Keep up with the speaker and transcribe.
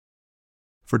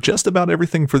for just about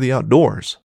everything for the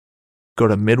outdoors. Go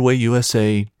to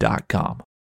MidwayUSA.com.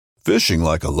 Fishing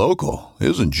like a local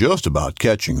isn't just about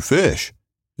catching fish.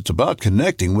 It's about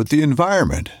connecting with the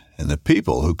environment and the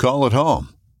people who call it home.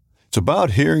 It's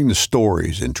about hearing the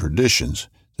stories and traditions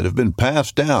that have been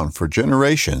passed down for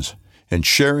generations and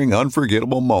sharing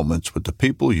unforgettable moments with the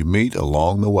people you meet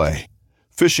along the way.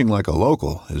 Fishing like a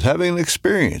local is having an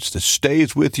experience that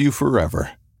stays with you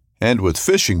forever. And with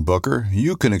Fishing Booker,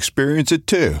 you can experience it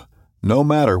too, no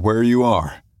matter where you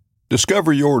are.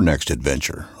 Discover your next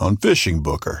adventure on Fishing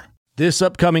Booker. This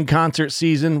upcoming concert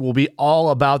season will be all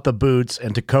about the boots,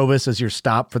 and Tecovas is your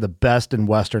stop for the best in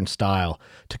Western style.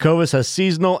 Tecovas has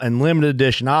seasonal and limited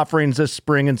edition offerings this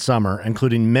spring and summer,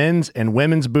 including men's and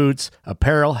women's boots,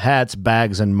 apparel, hats,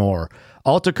 bags, and more.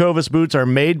 All Tecovas boots are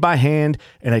made by hand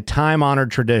in a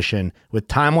time-honored tradition with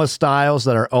timeless styles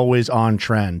that are always on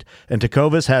trend. And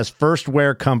Tecovas has first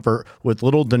wear comfort with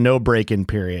little to no break-in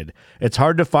period. It's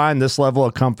hard to find this level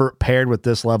of comfort paired with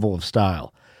this level of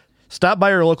style. Stop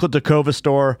by your local Tecovas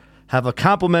store, have a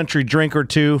complimentary drink or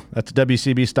two, that's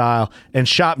WCB style, and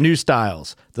shop new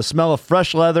styles. The smell of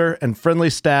fresh leather and friendly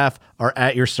staff are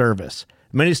at your service.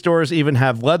 Many stores even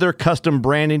have leather custom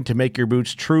branding to make your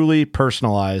boots truly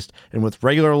personalized. And with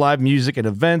regular live music and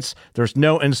events, there's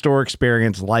no in-store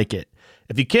experience like it.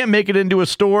 If you can't make it into a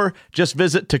store, just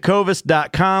visit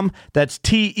tecovas.com. That's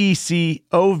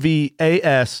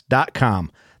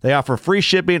TECOVAS.com. They offer free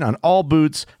shipping on all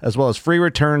boots, as well as free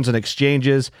returns and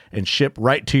exchanges, and ship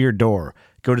right to your door.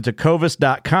 Go to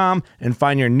tecovas.com and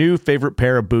find your new favorite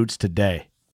pair of boots today.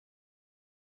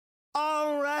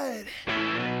 All right,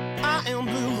 I am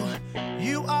blue.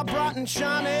 You are bright and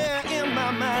shiny in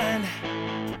my mind.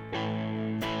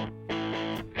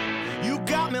 You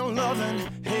got me loving,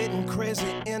 hating,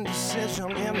 crazy indecision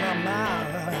in my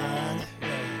mind.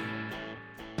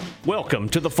 Welcome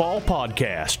to the Fall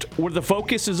Podcast, where the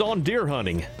focus is on deer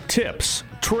hunting, tips,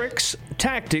 tricks,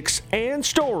 tactics, and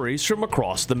stories from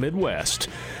across the Midwest.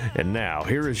 And now,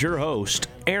 here is your host,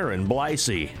 Aaron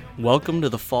Blasey. Welcome to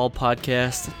the Fall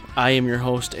Podcast. I am your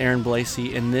host, Aaron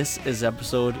Blasey, and this is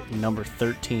episode number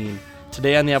 13.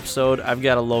 Today on the episode, I've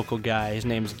got a local guy. His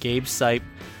name's Gabe Seibt.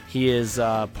 He is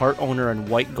part owner in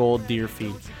White Gold Deer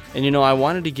Feed. And you know, I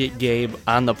wanted to get Gabe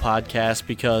on the podcast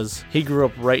because he grew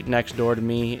up right next door to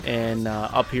me and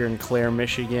up here in Clare,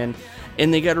 Michigan.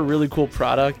 And they got a really cool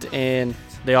product, and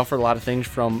they offer a lot of things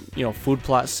from, you know, food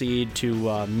plot seed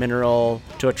to mineral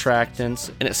to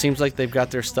attractants. And it seems like they've got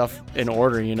their stuff in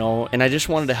order, you know. And I just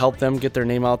wanted to help them get their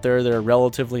name out there. They're a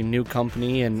relatively new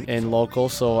company and local.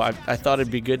 So I thought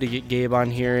it'd be good to get Gabe on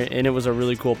here. And it was a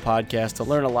really cool podcast to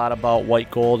learn a lot about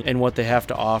White Gold and what they have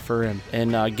to offer.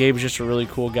 And Gabe's just a really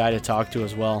cool guy to talk to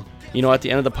as well. You know, at the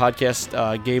end of the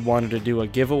podcast, Gabe wanted to do a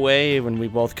giveaway when we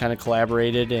both kind of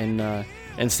collaborated. And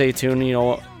stay tuned, you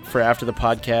know, for after the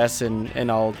podcast,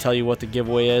 and I'll tell you what the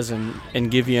giveaway is and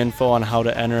give you info on how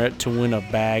to enter it to win a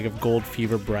bag of Gold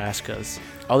Fever Braskas.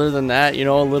 Other than that, you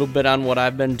know, a little bit on what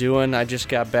I've been doing. I just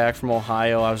got back from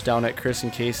Ohio. I was down at Chris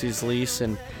and Casey's lease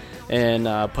and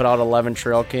put out 11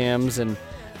 trail cams and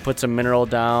put some mineral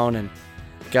down and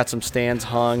got some stands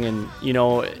hung, and you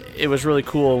know, it was really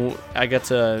cool. I got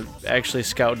to actually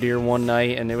scout deer one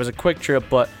night, and it was a quick trip,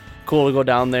 but cool to go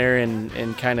down there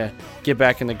and kind of get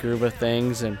back in the groove of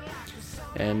things and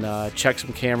check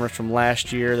some cameras from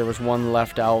last year. There was one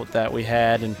left out that we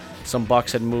had, and some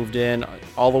bucks had moved in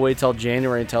all the way till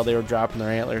January until they were dropping their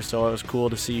antlers, so it was cool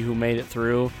to see who made it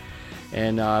through.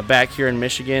 And back here in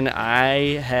Michigan,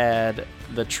 I had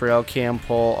the trail cam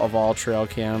pull of all trail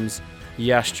cams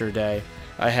yesterday.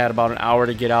 I had about an hour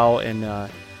to get out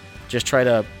and just try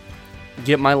to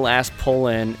get my last pull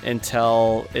in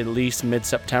until at least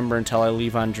mid-September, until I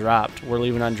leave on dropped. We're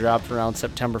leaving on dropped around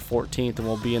September 14th, and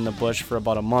we'll be in the bush for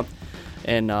about a month.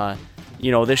 And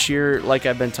you know, this year, like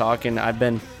I've been talking, I've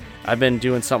been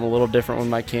doing something a little different with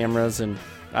my cameras, and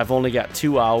I've only got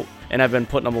 2 out, and I've been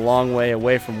putting them a long way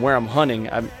away from where I'm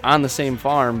hunting. I'm on the same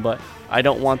farm, but I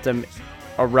don't want them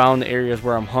around the areas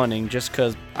where I'm hunting, just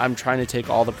because I'm trying to take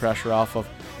all the pressure off of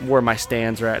where my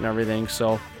stands are at and everything.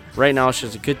 So right now, it's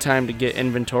just a good time to get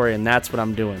inventory, and that's what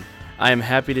I'm doing. I am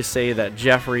happy to say that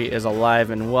Jeffrey is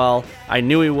alive and well. I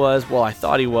knew he was. Well, I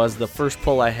thought he was. The first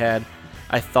pull I had,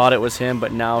 I thought it was him,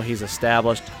 but now he's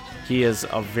established. He is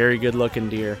a very good-looking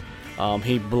deer.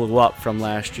 He blew up from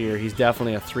last year. He's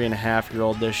definitely a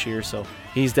 3.5-year-old this year, so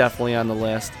he's definitely on the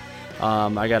list.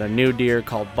 I got a new deer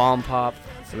called Bomb Pop.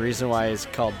 The reason why it's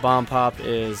called Bomb Pop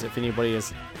is if anybody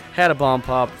has had a Bomb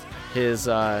Pop, his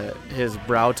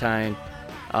brow tine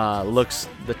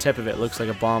the tip of it looks like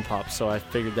a bomb pop, so I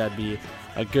figured that'd be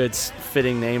a good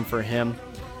fitting name for him.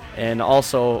 And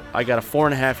also, I got a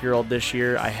 4.5-year-old this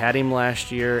year. I had him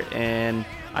last year, and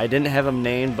I didn't have him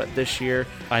named, but this year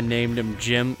I named him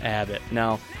Jim Abbott.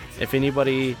 Now, if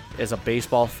anybody is a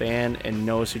baseball fan and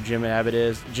knows who Jim Abbott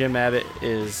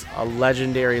is a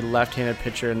legendary left-handed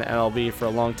pitcher in the MLB for a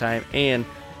long time, and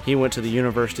he went to the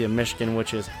University of Michigan,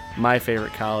 which is my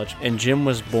favorite college. And Jim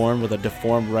was born with a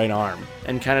deformed right arm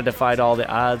and kind of defied all the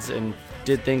odds and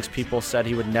did things people said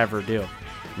he would never do.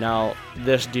 Now,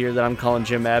 this deer that I'm calling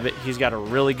Jim Abbott, he's got a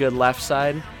really good left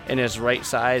side, and his right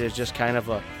side is just kind of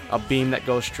a beam that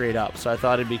goes straight up. So I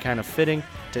thought it'd be kind of fitting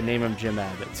to name him Jim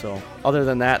Abbott. So other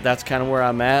than that, that's kind of where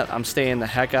I'm at. I'm staying the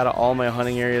heck out of all my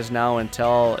hunting areas now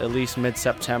until at least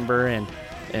mid-September, and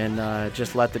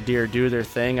just let the deer do their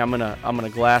thing. I'm gonna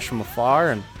glass from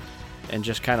afar and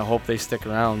just kind of hope they stick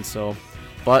around. So,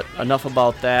 but enough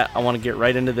about that. I want to get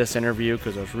right into this interview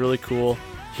because it was really cool.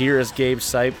 Here is Gabe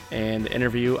Seipt and the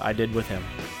interview I did with him.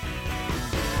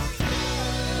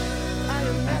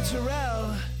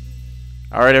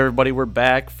 All right, everybody, we're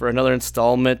back for another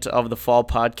installment of the Fall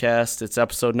Podcast. It's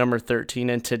episode number 13,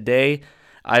 and today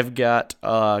I've got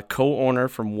co-owner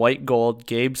from White Gold,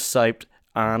 Gabe Seipt,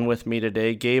 on with me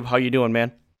today. Gabe, how you doing,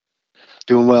 man?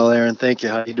 Doing well, Aaron. Thank you.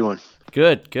 How you doing?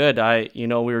 Good. We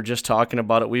were just talking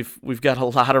about it. We've got a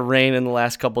lot of rain in the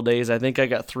last couple of days. I think I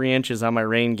got 3 inches on my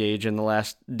rain gauge in the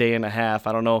last day and a half.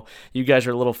 I don't know. You guys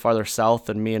are a little farther south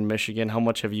than me in Michigan. How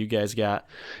much have you guys got?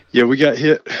 Yeah, we got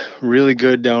hit really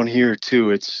good down here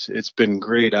too. It's been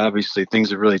great. Obviously,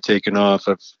 things have really taken off.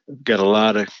 I've got a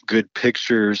lot of good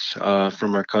pictures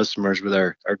from our customers with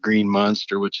our green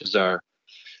monster, which is our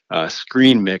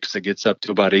screen mix that gets up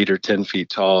to about 8 or 10 feet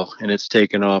tall, and it's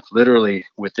taken off literally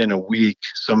within a week.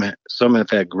 Some have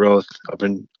had growth up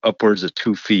in upwards of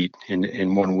 2 feet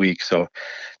in 1 week. So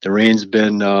the rain's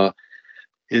been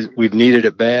we've needed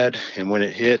it bad, and when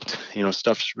it hit,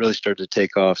 stuff's really started to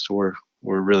take off. So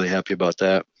we're really happy about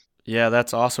that. Yeah,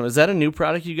 that's awesome. Is that a new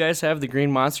product you guys have, the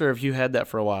Green Monster, or have you had that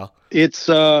for a while? It's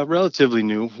relatively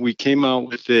new. We came out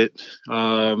with it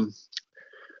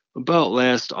about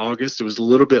last August. It was a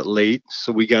little bit late,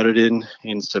 so we got it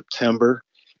in September,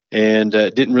 and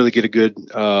didn't really get a good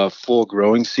full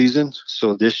growing season.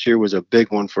 So this year was a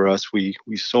big one for us. We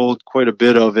sold quite a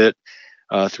bit of it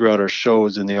throughout our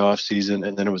shows in the off season,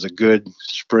 and then it was a good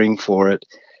spring for it.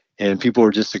 And people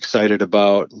were just excited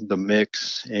about the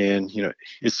mix, and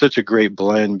it's such a great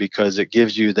blend because it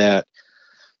gives you that.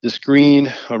 The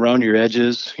screen around your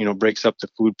edges, breaks up the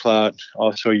food plot,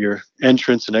 also your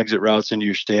entrance and exit routes into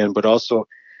your stand. But also,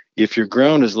 if your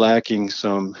ground is lacking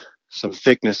some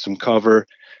thickness, some cover,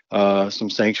 some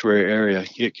sanctuary area,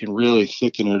 it can really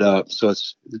thicken it up. So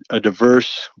it's a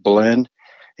diverse blend,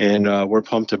 and we're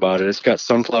pumped about it. It's got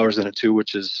sunflowers in it too,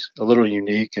 which is a little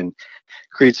unique and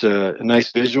creates a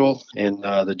nice visual, and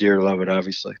the deer love it,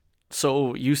 obviously.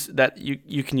 So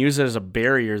you can use it as a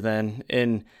barrier then,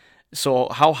 and so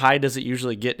how high does it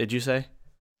usually get, did you say?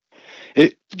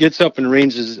 It gets up in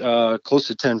ranges close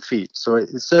to 10 feet. So it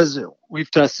says we've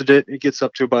tested it. It gets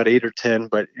up to about 8 or 10,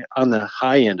 but on the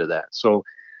high end of that. So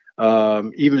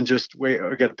even just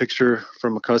I got a picture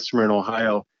from a customer in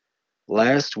Ohio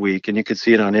last week, and you could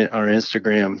see it on our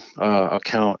Instagram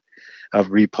account. I've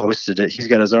reposted it. He's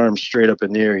got his arms straight up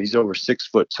in the air. He's over 6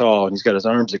 foot tall, and he's got his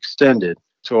arms extended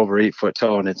to over 8 foot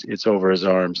tall, and it's over his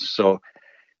arms. So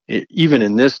even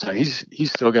in this time,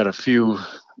 he's still got a few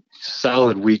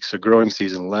solid weeks of growing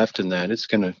season left in that. It's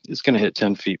gonna hit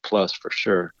 10 feet plus for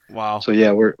sure. Wow. So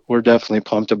yeah, we're definitely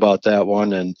pumped about that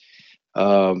one. And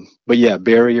but yeah,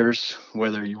 barriers,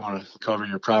 whether you want to cover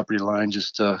your property line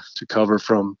just to cover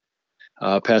from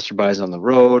passerbys on the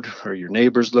road, or your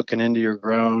neighbors looking into your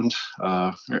ground,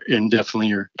 and definitely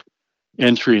your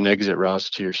entry and exit routes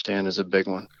to your stand is a big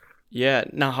one. Yeah.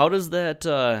 Now, how does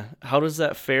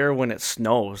that fare when it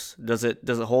snows? Does it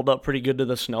hold up pretty good to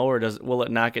the snow, or will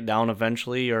it knock it down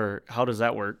eventually, or how does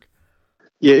that work?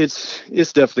 Yeah, it's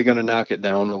definitely going to knock it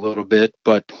down a little bit.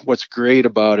 But what's great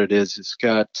about it is it's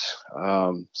got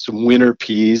some winter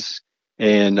peas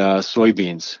and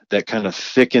soybeans that kind of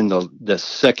thicken the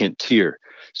second tier.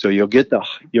 So you'll get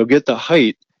the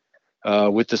height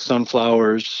with the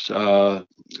sunflowers,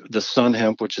 the sun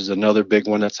hemp, which is another big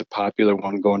one. That's a popular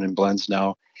one going in blends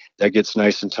now. That gets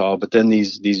nice and tall. But then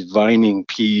these vining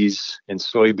peas and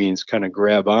soybeans kind of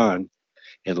grab on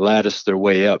and lattice their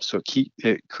way up. So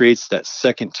it creates that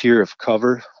second tier of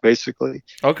cover, basically.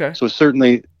 Okay. So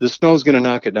certainly the snow is going to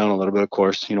knock it down a little bit, of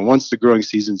course. Once the growing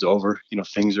season's over,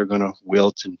 things are going to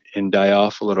wilt and die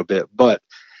off a little bit. But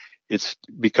it's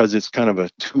because it's kind of a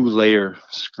 2-layer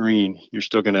screen, you're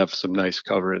still going to have some nice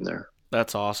cover in there.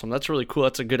 That's awesome. That's really cool.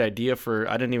 That's a good idea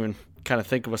I didn't even kind of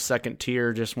think of a second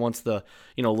tier. Just once the,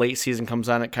 late season comes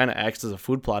on, it kind of acts as a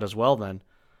food plot as well then.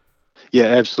 Yeah,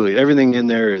 absolutely. Everything in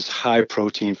there is high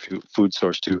protein food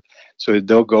source too. So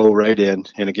they'll go right in.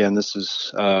 And again, this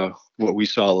is what we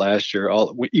saw last year.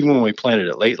 Even when we planted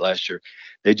it late last year,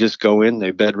 they just go in,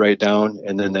 they bed right down,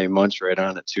 and then they munch right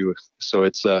on it too. So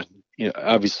it's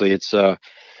obviously it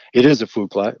is a food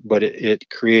plot, but it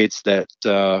creates that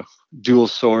dual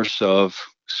source of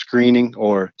screening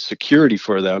or security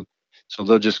for them. So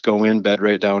they'll just go in, bed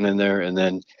right down in there, and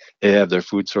then they have their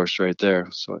food source right there.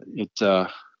 So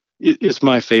it's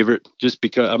my favorite just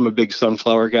because I'm a big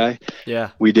sunflower guy.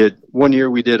 Yeah. One year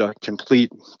we did a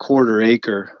complete quarter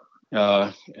acre,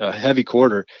 a heavy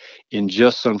quarter in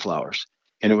just sunflowers.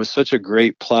 And it was such a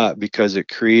great plot because there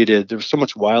was so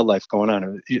much wildlife going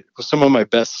on. Some of my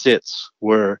best sits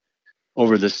were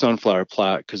over the sunflower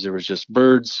plot because there was just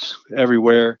birds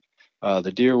everywhere.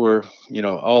 The deer were,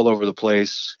 all over the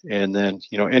place. And then,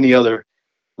 any other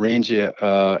rangy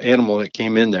animal that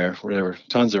came in there, where there were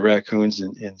tons of raccoons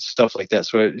and stuff like that.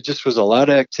 So it just was a lot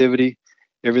of activity.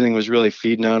 Everything was really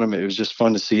feeding on them. It was just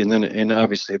fun to see. And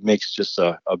obviously it makes just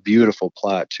a beautiful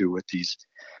plot too with these,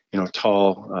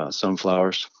 tall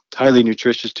sunflowers. Highly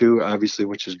nutritious too, obviously,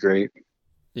 which is great.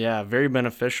 Yeah, very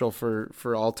beneficial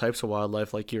for all types of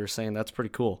wildlife, like you were saying. That's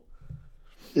pretty cool.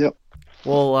 Yep.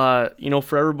 Well,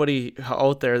 for everybody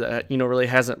out there that, really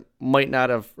might not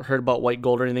have heard about white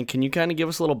gold or anything, can you kind of give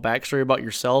us a little backstory about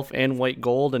yourself and white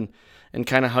gold and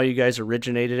kind of how you guys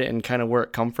originated it and kind of where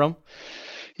it come from?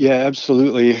 Yeah,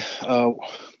 absolutely.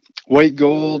 White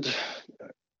gold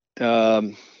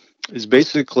is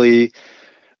basically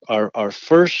our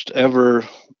first ever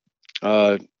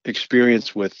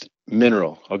experience with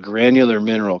a granular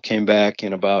mineral. Came back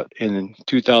in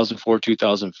 2004,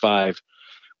 2005.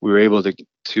 We were able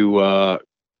to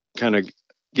kind of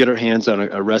get our hands on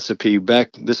a recipe.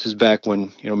 This is back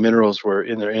when minerals were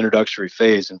in their introductory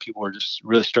phase and people were just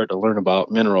really starting to learn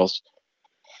about minerals.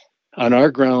 On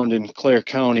our ground in Clare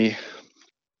County,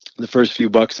 the first few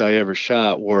bucks I ever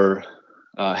shot were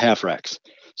half racks.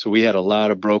 So we had a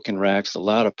lot of broken racks, a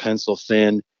lot of pencil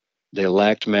thin. They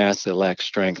lacked mass, they lacked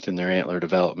strength in their antler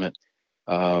development.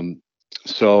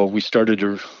 So we started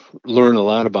to learn a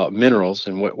lot about minerals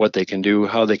and what they can do,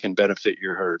 how they can benefit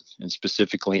your herd, and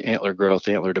specifically antler growth,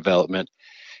 antler development.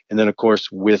 And then, of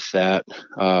course, with that,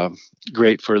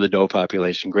 great for the doe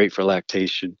population, great for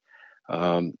lactation,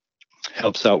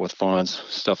 helps out with fawns,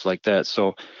 stuff like that.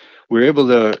 So we were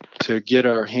able to get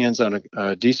our hands on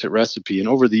a decent recipe. And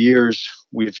over the years,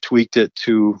 we've tweaked it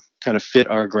to kind of fit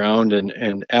our ground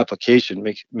and application,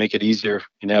 make it easier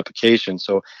in application.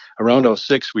 So around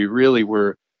 06, we really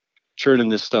were churning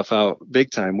this stuff out big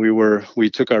time. We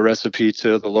took our recipe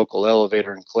to the local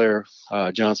elevator in Clare,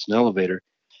 Johnson Elevator,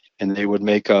 and they would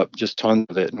make up just tons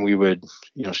of it. And we would,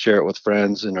 share it with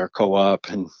friends and our co-op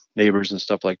and neighbors and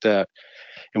stuff like that.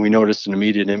 And we noticed an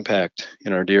immediate impact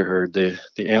in our deer herd. The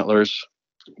antlers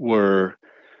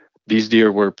these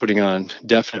deer were putting on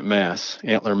definite mass,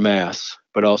 antler mass,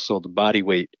 but also the body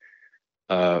weight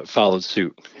followed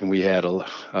suit. And we had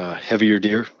a heavier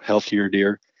deer, healthier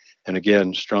deer, and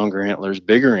again, stronger antlers,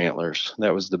 bigger antlers.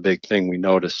 That was the big thing we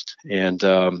noticed. And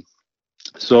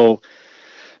so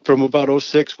from about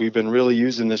 06, we've been really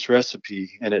using this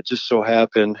recipe. And it just so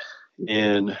happened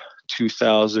in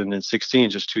 2016,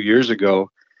 just 2 years ago,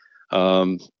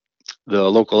 the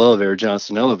local elevator,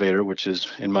 Johnson Elevator, which is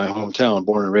in my hometown,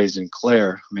 born and raised in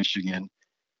Clare, Michigan,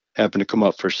 happened to come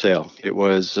up for sale. It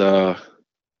was a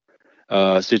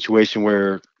situation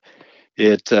where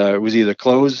it was either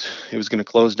it was going to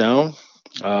close down,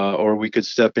 or we could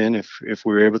step in if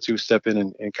we were able to step in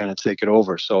and kind of take it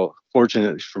over. So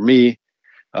fortunately for me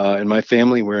and my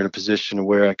family, we're in a position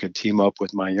where I could team up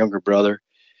with my younger brother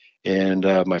and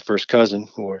my first cousin,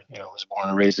 who was born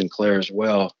and raised in Clare as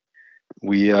well.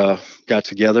 We got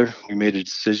together, we made a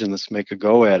decision, let's make a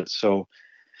go at it. So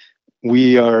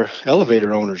we are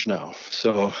elevator owners now.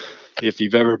 So if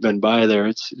you've ever been by there,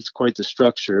 it's quite the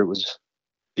structure.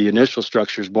 The initial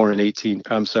structure was built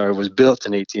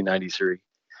in 1893.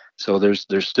 So there's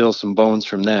still some bones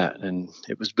from that, and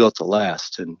it was built to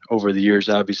last. And over the years,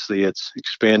 obviously, it's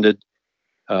expanded.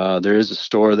 There is a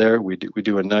store there. We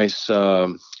do a nice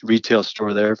retail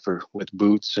store there with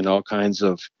boots and all kinds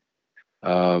of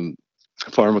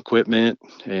farm equipment,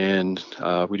 and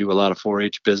we do a lot of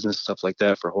 4-H business, stuff like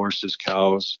that, for horses,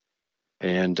 cows,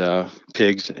 and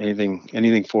pigs, anything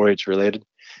 4-H related.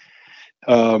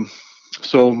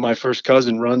 So my first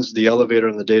cousin runs the elevator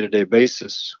on the day-to-day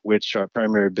basis, which our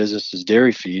primary business is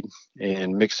dairy feed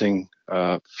and mixing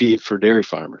feed for dairy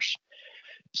farmers.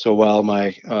 So while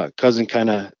my cousin kind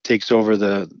of takes over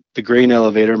the grain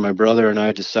elevator, my brother and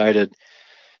I decided,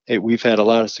 hey, we've had a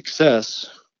lot of success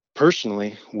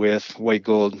personally with white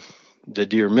gold, the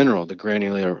deer mineral, the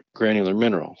granular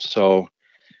mineral. So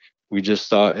we just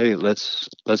thought, hey, let's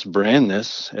brand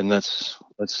this and let's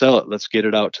sell it. Let's get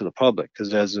it out to the public.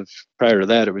 Because as of prior to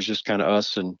that, it was just kind of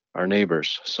us and our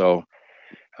neighbors. So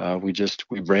we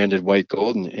branded white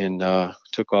gold and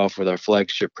took off with our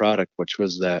flagship product, which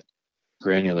was that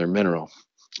granular mineral,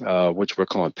 which we're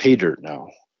calling pay dirt now.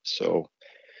 So,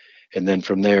 and then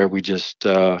from there, we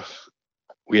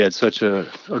had such a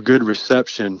good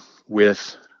reception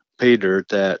with pay dirt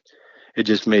that it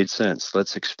just made sense.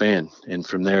 Let's expand. And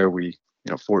from there,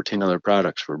 14 other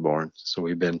products were born. So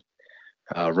we've been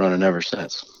running ever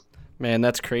since. Man,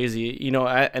 that's crazy.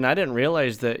 I didn't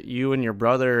realize that you and your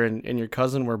brother and your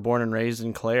cousin were born and raised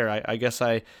in Clare. I guess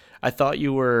I thought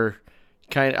you were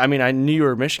I knew you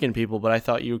were Michigan people, but I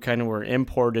thought you kind of were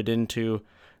imported into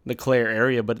the Clare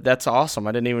area. But that's awesome.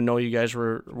 I didn't even know you guys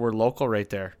were local right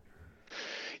there.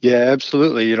 Yeah,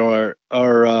 absolutely.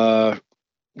 Our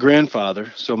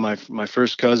grandfather. So my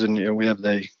first cousin, we have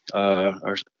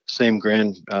our same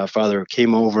grandfather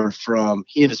came over from.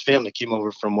 He and his family came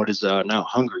over from what is now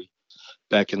Hungary,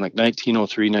 back in like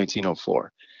 1903,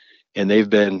 1904,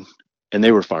 and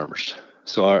they were farmers.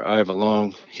 So I have a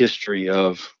long history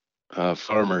of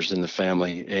farmers in the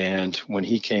family. And when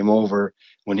he came over,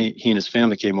 when he and his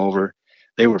family came over,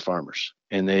 they were farmers,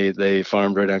 and they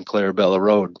farmed right on Clarabella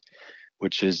Road,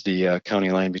 which is the county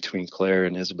line between Clare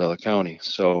and Isabella County.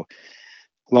 So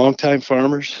longtime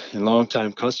farmers and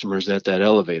longtime customers at that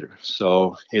elevator.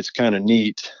 So it's kind of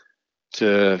neat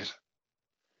to,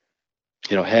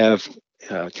 have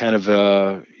kind of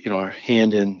our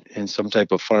hand in some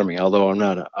type of farming. Although I'm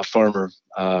not a farmer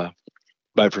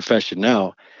by profession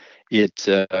now, it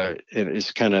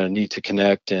is kind of neat to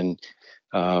connect, and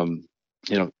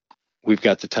we've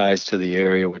got the ties to the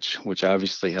area, which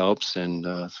obviously helps, and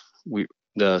the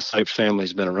Seibt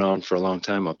family's been around for a long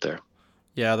time up there.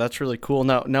 Yeah, that's really cool.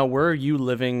 Now, where are you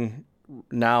living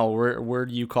now? Where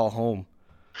do you call home?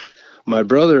 My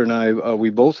brother and I, we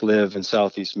both live in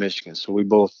Southeast Michigan, so we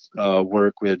both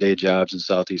work. We have day jobs in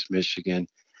Southeast Michigan.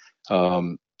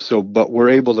 But we're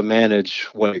able to manage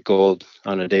white gold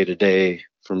on a day-to-day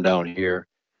from down here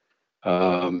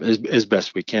as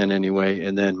best we can anyway.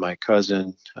 And then my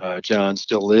cousin, John,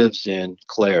 still lives in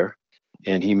Clare,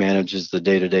 and he manages the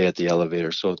day-to-day at the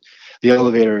elevator. So the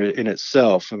elevator in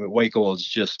itself, white gold is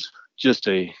just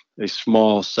a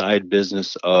small side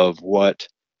business of what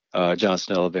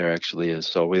Johnston Elevator actually is.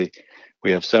 So we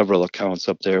have several accounts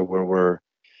up there where we're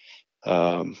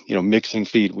mixing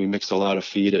feed. We mix a lot of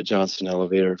feed at Johnston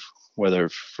Elevator, whether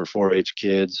for 4-H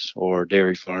kids or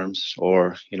dairy farms,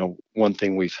 or one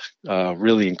thing we've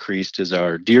really increased is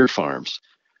our deer farms.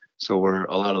 So we're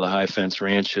a lot of the high fence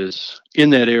ranches in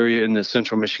that area, in the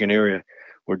central Michigan area,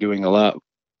 we're doing a lot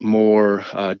more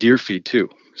deer feed too.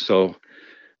 So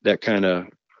that kind of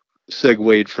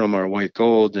segued from our white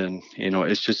gold, and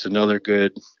it's just another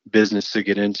good business to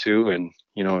get into, and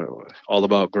all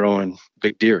about growing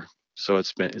big deer. So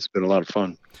it's been a lot of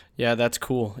fun. Yeah, that's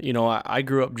cool. I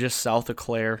grew up just south of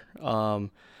Clare,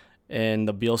 in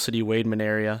the Beale City Wademan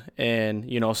area, and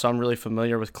so I'm really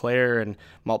familiar with Clare and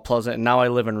Mount Pleasant, and now I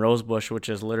live in Rosebush, which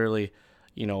is literally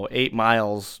 8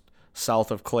 miles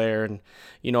south of Clare, and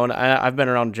and I've been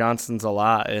around Johnston's a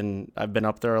lot, and I've been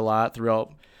up there a lot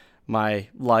throughout my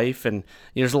life, and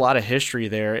there's a lot of history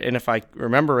there. And if I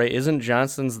remember right, isn't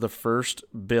Johnston's the first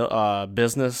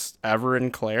business ever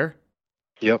in Clare?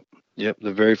 Yep,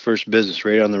 the very first business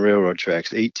right on the railroad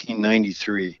tracks,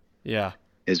 1893. Yeah,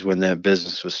 is when that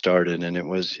business was started, and it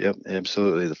was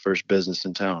absolutely the first business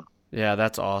in town. Yeah,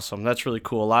 that's awesome. That's really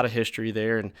cool. A lot of history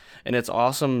there, and it's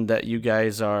awesome that you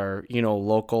guys are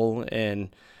local,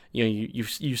 and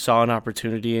you saw an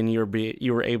opportunity, and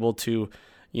you were able to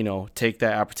take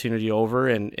that opportunity over,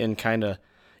 and kind of,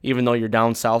 even though you're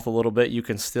down south a little bit, you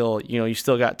can still you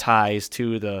still got ties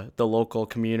to the local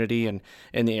community and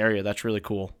in the area. That's really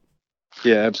cool.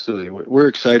 Yeah, absolutely. We're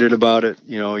excited about it.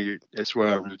 It's where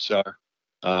our roots are.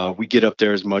 We get up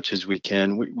there as much as we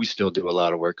can. We still do a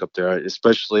lot of work up there,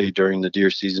 especially during the deer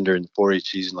season, during the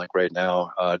 4-H season, like right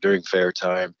now, during fair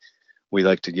time. We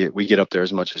get up there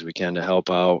as much as we can to help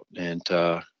out and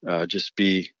just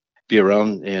be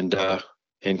around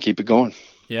and keep it going.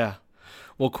 Yeah.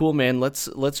 Well, cool, man.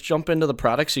 Let's jump into the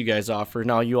products you guys offer.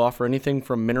 Now, you offer anything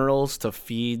from minerals to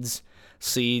feeds,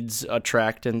 seeds,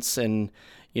 attractants, and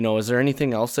is there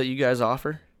anything else that you guys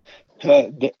offer?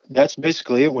 That's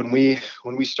basically it. When we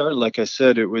started, like I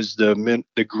said, it was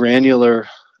the granular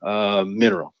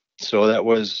mineral. So that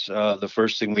was the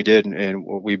first thing we did, and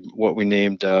what we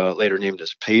named later named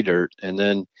as pay dirt, and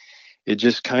then it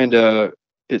just kind of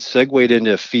it segued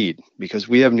into feed because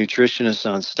we have nutritionists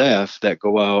on staff that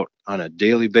go out on a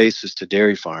daily basis to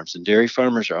dairy farms, and dairy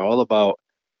farmers are all about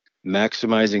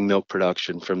maximizing milk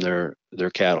production from their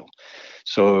cattle.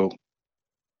 So,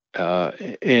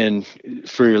 and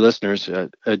for your listeners, a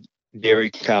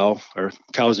dairy cow or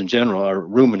cows in general are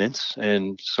ruminants,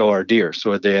 and so are deer.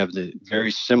 So they have the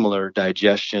very similar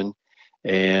digestion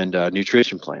and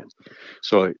nutrition plan.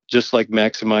 So just like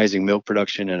maximizing milk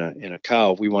production in a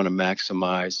cow, we want to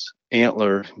maximize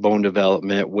antler, bone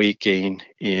development, weight gain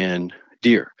in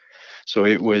deer. So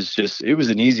it was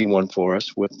an easy one for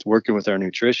us with working with our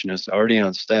nutritionist already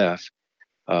on staff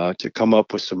to come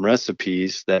up with some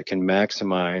recipes that can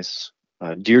maximize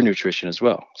deer nutrition as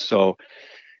well. So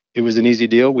it was an easy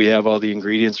deal. We have all the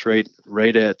ingredients right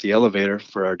at the elevator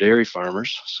for our dairy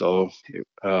farmers. So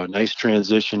nice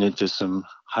transition into some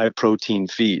high protein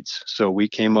feeds. So we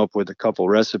came up with a couple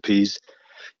recipes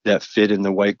that fit in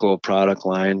the White Gold product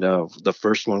line. The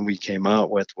first one we came out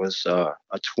with was a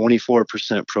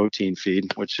 24% protein feed,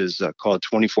 which is called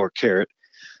 24 karat.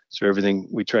 So everything,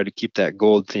 we try to keep that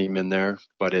gold theme in there,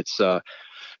 but it's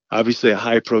obviously a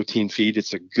high protein feed.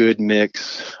 It's a good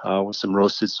mix with some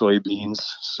roasted soybeans,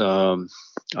 some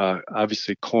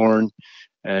obviously corn,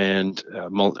 and a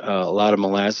lot of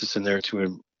molasses in there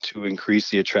to increase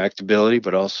the attractability,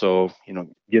 but also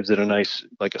gives it a nice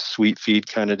like a sweet feed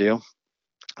kind of deal.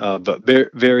 But very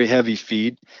very heavy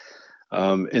feed,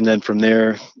 and then from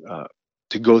there.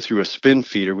 To go through a spin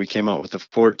feeder, we came out with a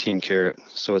 14 karat.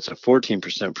 So it's a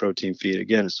 14% protein feed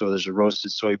again. So there's a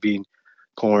roasted soybean,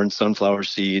 corn, sunflower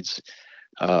seeds,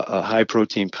 a high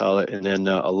protein pellet, and then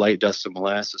a light dust of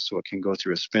molasses so it can go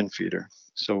through a spin feeder.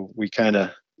 So we kind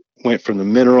of went from the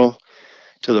mineral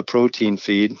to the protein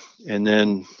feed and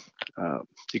then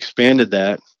expanded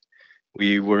that.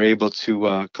 We were able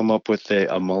to come up with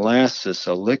a molasses,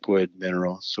 a liquid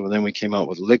mineral. So then we came out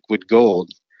with liquid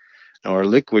gold. Now, our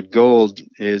liquid gold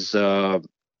is,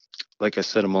 like I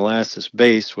said, a molasses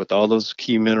base with all those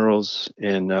key minerals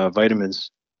and vitamins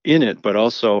in it, but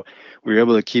also we were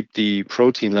able to keep the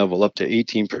protein level up to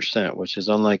 18%, which is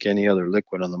unlike any other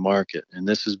liquid on the market. And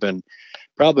this has been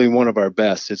probably one of our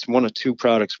best. It's one of two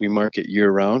products we market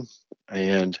year round.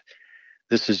 And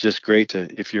this is just great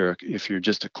if you're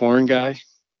just a corn guy,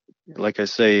 like I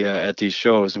say at these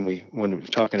shows, and when we're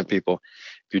talking to people,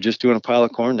 if you're just doing a pile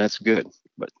of corn, that's good.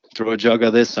 But throw a jug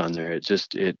of this on there.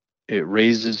 It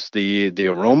raises the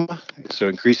aroma, so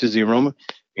increases the aroma,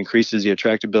 increases the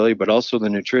attractability, but also the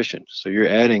nutrition. So you're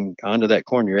adding onto that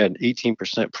corn, you're adding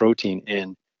 18% protein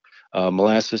in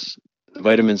molasses,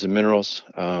 vitamins and minerals.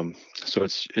 So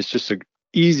it's just an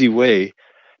easy way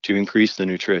to increase the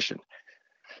nutrition.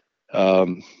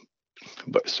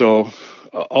 But so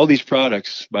all these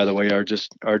products, by the way,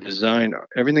 are designed.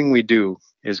 Everything we do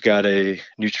has got a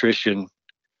nutrition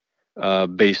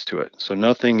base to it. So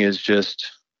nothing is just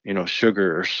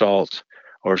sugar or salt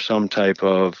or some type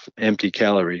of empty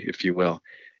calorie, if you will.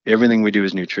 Everything we do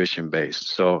is nutrition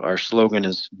based. So our slogan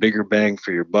is bigger bang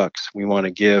for your bucks. We want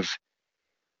to give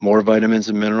more vitamins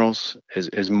and minerals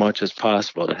as much as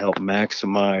possible to help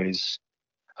maximize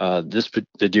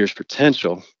the deer's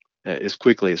potential as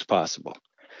quickly as possible.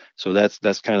 So that's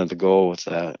kind of the goal with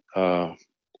that.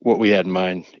 What we had in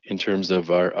mind in terms of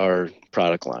our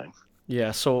product line.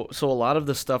 Yeah, so a lot of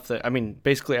the stuff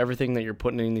basically everything that you're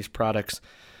putting in these products,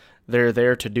 they're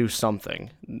there to do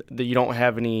something. That you don't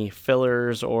have any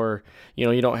fillers or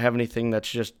you don't have anything that's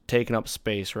just taking up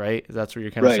space, right? That's what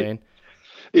you're kind of saying.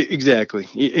 Exactly.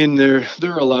 And there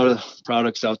are a lot of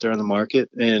products out there on the market,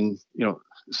 and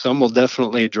some will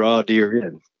definitely draw deer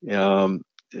in.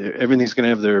 Everything's going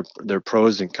to have their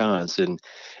pros and cons, and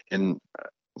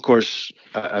of course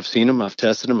I've seen them, I've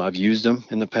tested them, I've used them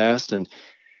in the past, and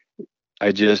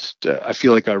I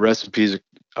feel like our recipes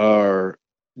are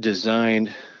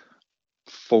designed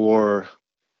for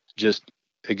just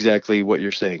exactly what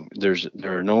you're saying. There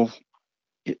are no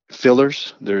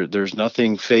fillers. There's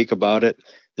nothing fake about it.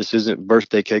 This isn't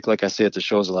birthday cake, like I say at the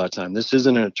shows a lot of time. This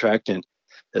isn't an attractant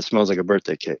that smells like a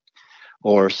birthday cake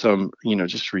or some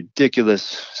just ridiculous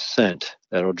scent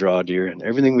that'll draw deer in.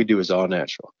 Everything we do is all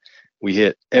natural. We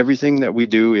hit everything that we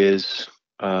do is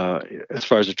as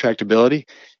far as attractability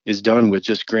is done with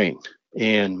just grain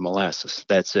and molasses.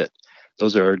 That's it.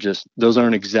 Those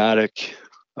aren't exotic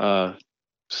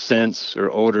scents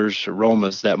or odors,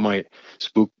 aromas that might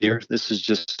spook deer. This is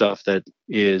just stuff that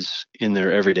is in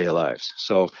their everyday lives.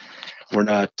 So we're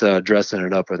not dressing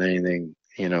it up with anything,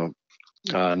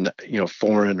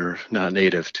 foreign or not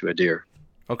native to a deer.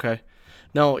 Okay.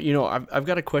 Now, I've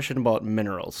got a question about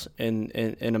minerals and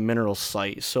a mineral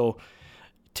site. So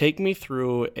take me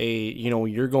through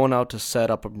you're going out to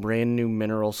set up a brand new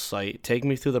mineral site. Take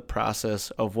me through the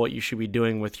process of what you should be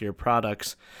doing with your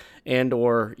products, and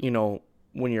or,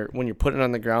 when you're putting it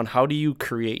on the ground, how do you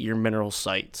create your mineral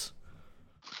sites?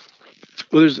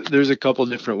 Well, there's a couple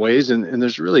different ways, and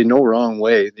there's really no wrong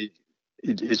way.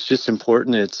 It's just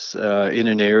important. It's in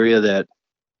an area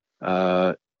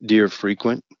that deer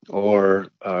frequent or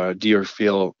deer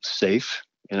feel safe.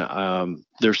 And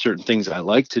there's certain things I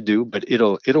like to do, but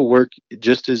it'll work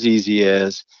just as easy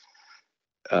as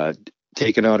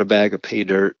taking out a bag of pay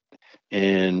dirt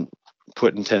and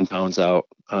putting 10 pounds out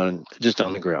on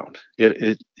the ground.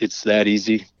 It's that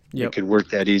easy. Yep. It could work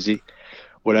that easy.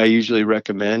 What I usually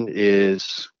recommend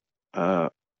is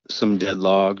some dead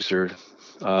logs or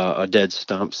a dead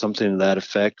stump, something to that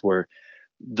effect, where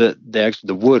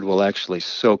the wood will actually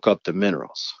soak up the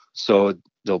minerals. So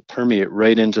they'll permeate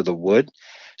right into the wood.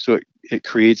 So it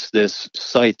creates this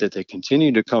site that they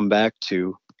continue to come back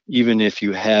to, even if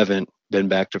you haven't been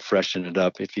back to freshen it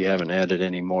up, if you haven't added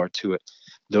any more to it.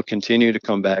 They'll continue to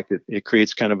come back. It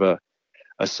creates kind of a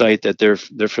site that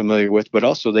they're familiar with, but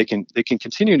also they can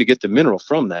continue to get the mineral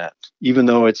from that, even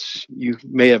though you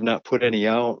may have not put any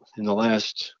out in the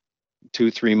last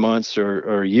 2-3 months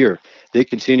or a year. They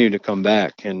continue to come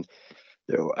back. And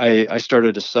I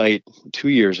started a site 2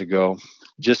 years ago,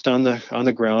 just on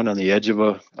the ground on the edge of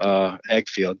a ag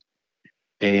field,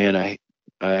 and I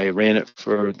ran it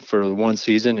for one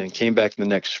season and came back the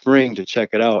next spring to check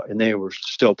it out, and they were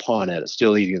still pawing at it,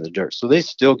 still eating the dirt. So they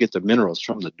still get the minerals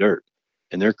from the dirt,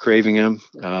 and they're craving them.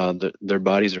 Their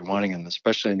bodies are wanting them,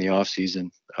 especially in the off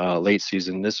season, late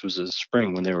season. This was the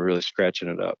spring when they were really scratching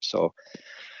it up. So,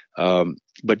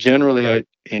 but generally,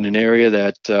 in an area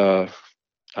that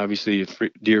obviously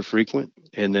deer frequent,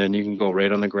 and then you can go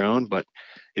right on the ground. But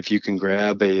if you can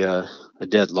grab a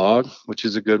dead log, which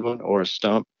is a good one, or a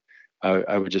stump,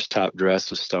 I would just top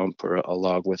dress a stump or a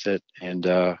log with it, and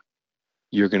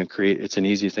you're going to create. It's an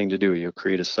easy thing to do. You'll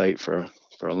create a site for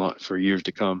years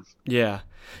to come. Yeah,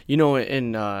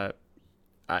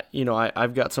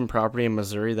 I've got some property in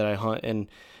Missouri that I hunt, and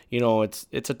it's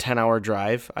a 10-hour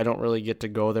drive. I don't really get to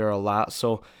go there a lot,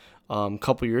 so a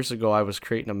couple years ago I was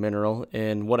creating a mineral,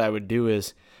 and what I would do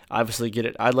is obviously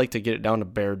I'd like to get it down to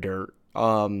bare dirt.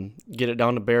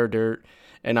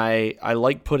 And I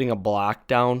like putting a block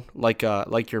down, like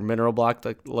your mineral block,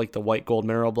 like the white gold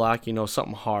mineral block,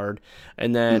 something hard.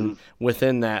 And then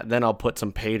within that, then I'll put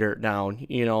some pay dirt down,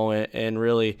 and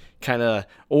really kind of,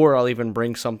 or I'll even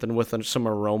bring something with some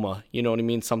aroma, you know what I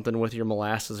mean? Something with your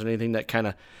molasses or anything that kind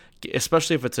of,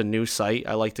 especially if it's a new site,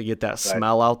 I like to get that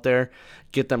smell out there,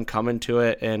 get them coming to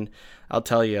it. And I'll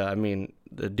tell you, I mean,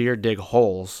 the deer dig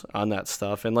holes on that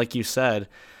stuff. And like you said,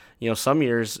 some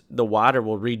years the water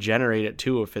will regenerate it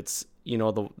too if it's,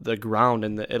 the ground,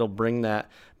 and it'll bring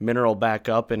that mineral back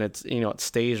up, and it's, it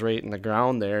stays right in the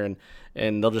ground there,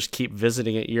 and they'll just keep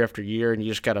visiting it year after year, and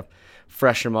you just got to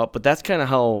freshen them up. But that's kind of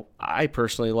how I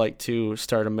personally like to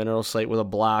start a mineral site, with a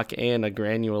block and a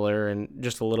granular and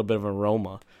just a little bit of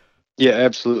aroma. Yeah,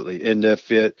 absolutely. And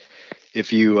if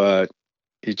you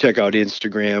check out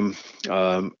Instagram,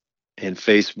 and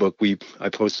Facebook, I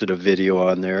posted a video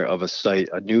on there of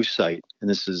a new site, and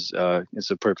this is it's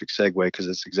a perfect segue because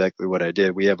it's exactly what I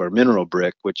did. We have our mineral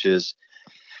brick, which is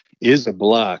a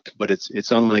block, but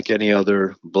it's unlike any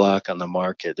other block on the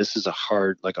market. This is a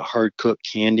hard cooked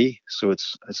candy, so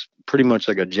it's pretty much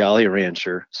like a Jolly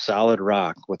Rancher, solid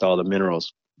rock with all the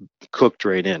minerals cooked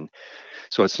right in.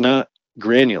 So it's not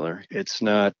granular. It's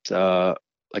not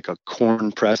like a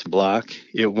corn press block.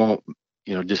 It won't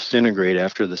disintegrate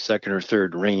after the second or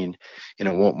third rain, and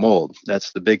it won't mold.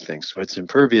 That's the big thing. So it's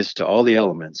impervious to all the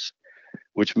elements,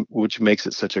 which makes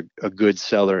it such a good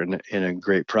seller and a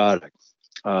great product.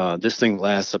 This thing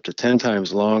lasts up to 10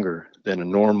 times longer than a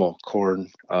normal corn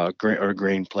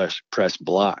grain press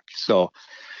block. So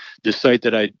the site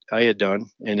that I had done,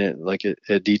 and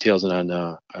it details it on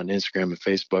Instagram and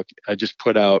Facebook.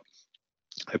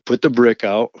 I put the brick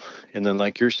out, and then,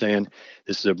 like you're saying,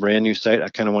 this is a brand new site. I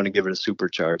kind of want to give it a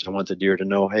supercharge. I want the deer to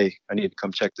know, hey, I need to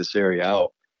come check this area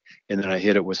out. And then I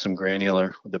hit it with some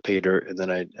granular, with the pay dirt, and then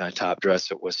I top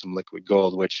dress it with some liquid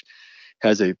gold, which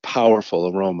has a powerful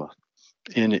aroma.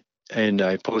 And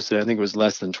I posted, I think it was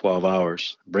less than 12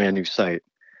 hours, brand new site.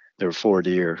 There were 4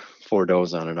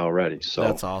 does on it already. So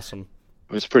that's awesome.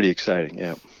 It was pretty exciting.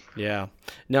 Yeah. Yeah.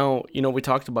 Now, we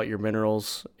talked about your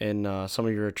minerals and some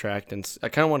of your attractants. I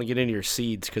kind of want to get into your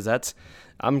seeds, because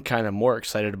I'm kind of more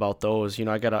excited about those.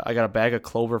 I got a bag of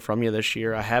clover from you this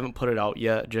year. I haven't put it out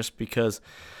yet just because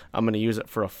I'm going to use it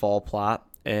for a fall plot.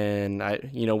 and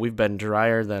we've been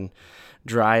drier than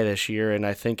dry this year, and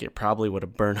I think it probably would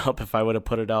have burned up if I would have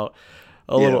put it out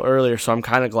a little earlier. So I'm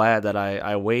kind of glad that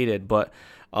I waited. But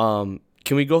can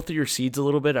we go through your seeds a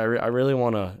little bit? I really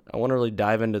want to really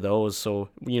dive into those. So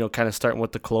kind of starting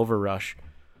with the clover rush.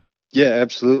 Yeah,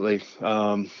 absolutely.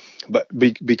 But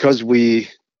because we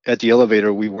at the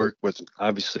elevator we work with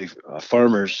obviously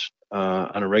farmers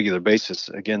on a regular basis.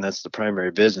 Again, that's the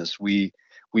primary business. We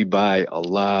buy a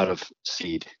lot of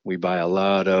seed. We buy a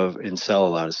lot of and sell a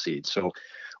lot of seed. So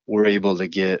we're able to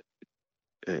get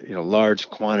large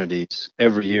quantities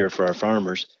every year for our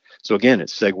farmers. So again,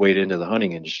 it's segued into the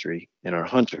hunting industry and our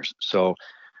hunters. So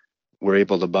we're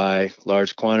able to buy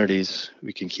large quantities.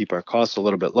 We can keep our costs a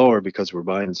little bit lower because we're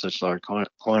buying such large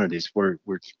quantities. We're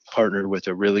partnered with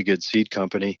a really good seed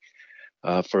company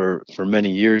for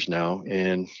many years now,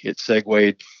 and it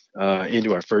segued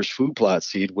into our first food plot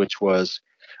seed, which was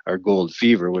our Gold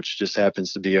Fever, which just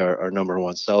happens to be our number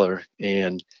one seller.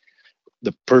 And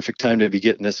the perfect time to be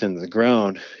getting this into the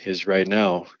ground is right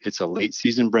now. It's a late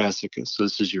season brassica, so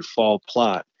this is your fall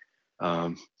plot.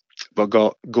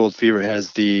 But Gold Fever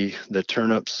has the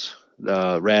turnips,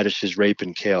 radishes, rape,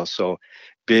 and kale. So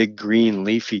big green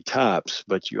leafy tops,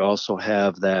 but you also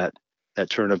have that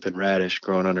turnip and radish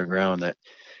growing underground that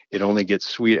it only gets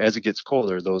sweet as it gets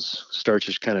colder. Those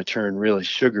starches kind of turn really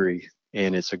sugary,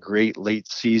 and it's a great late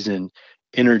season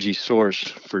energy source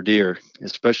for deer,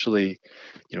 especially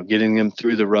getting them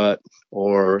through the rut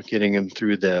or getting them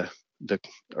through the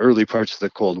early parts of the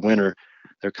cold winter.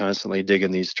 They're constantly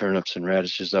digging these turnips and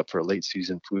radishes up for a late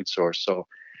season food source. So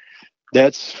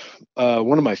that's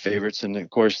one of my favorites, and of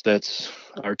course that's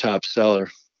our top seller.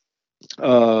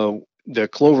 The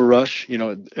clover rush,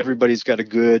 everybody's got a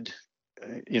good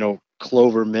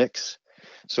clover mix,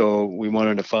 so we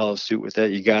wanted to follow suit with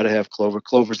that. You got to have clover.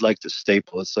 Clover's like the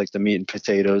staple. It's like the meat and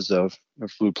potatoes of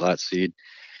food plot seed.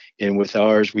 And with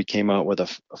ours, we came out with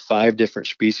a 5 different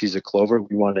species of clover.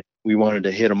 We wanted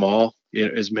to hit them all,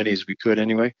 as many as we could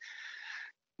anyway,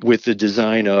 with the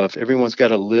design of everyone's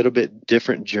got a little bit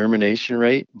different germination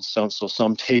rate.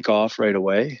 Some take off right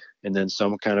away, and then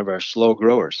some kind of are slow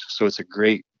growers. So it's a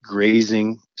great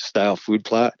grazing style food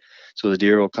plot. So the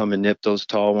deer will come and nip those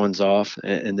tall ones off,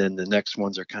 and then the next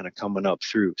ones are kind of coming up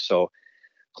through. So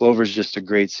clover is just a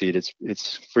great seed.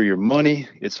 It's for your money.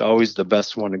 It's always the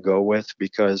best one to go with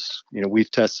because we've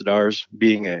tested ours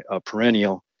being a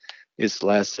perennial. It's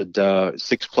lasted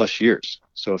 6+ years.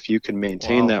 So if you can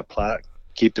maintain that plot,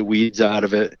 keep the weeds out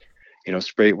of it,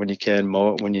 spray it when you can,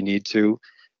 mow it when you need to.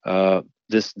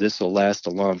 This will last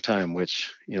a long time.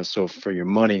 Which so for your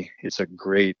money, it's a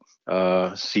great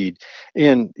seed,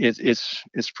 and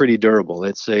it's pretty durable.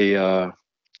 It's a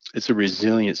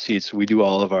resilient seed. So we do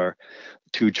all of our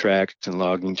 2 tracks and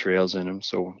logging trails in them.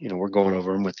 So, we're going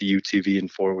over them with the UTV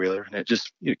and 4-wheeler, and it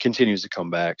just continues to come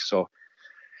back. So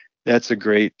that's a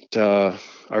great,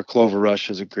 our Clover Rush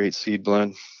is a great seed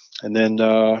blend. And then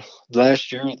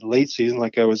last year, late season,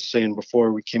 like I was saying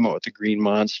before, we came out with the Green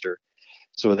Monster.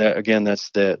 So that, again, that's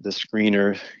the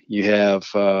screener. You have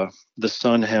the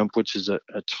Sun Hemp, which is a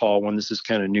tall one. This is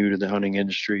kind of new to the hunting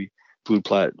industry, food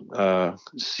plot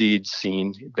seed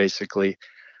scene, basically.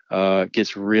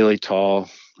 Gets really tall,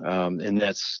 and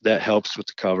that helps with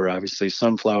the cover. Obviously,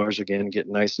 sunflowers again get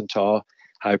nice and tall,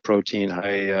 high protein,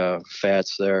 high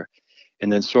fats there,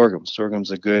 and then sorghum.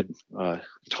 Sorghum's a good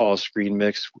tall screen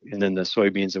mix, and then the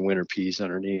soybeans and winter peas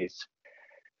underneath.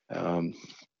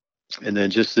 And then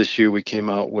just this year we came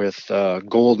out with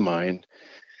Gold Mine,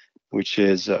 which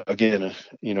is again,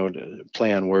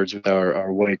 play on words with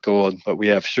our white gold, but we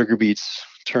have sugar beets,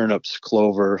 turnips,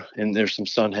 clover, and there's some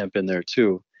sun hemp in there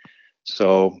too.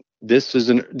 So this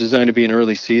is designed to be an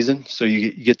early season. So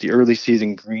you get the early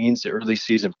season greens, the early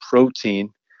season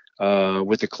protein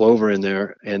with the clover in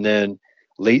there, and then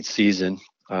late season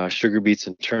sugar beets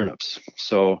and turnips.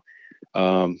 So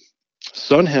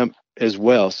sun hemp as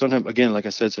well. Sun hemp, again, like I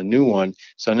said, it's a new one.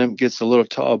 Sun hemp gets a little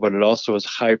tall, but it also is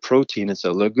high protein. It's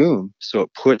a legume, so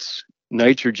it puts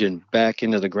nitrogen back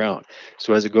into the ground.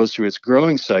 So as it goes through its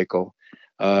growing cycle,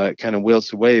 it kind of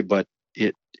wilts away, but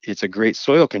it's a great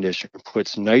soil conditioner. It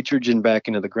puts nitrogen back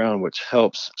into the ground, which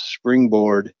helps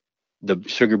springboard the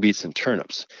sugar beets and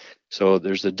turnips. So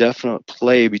there's a definite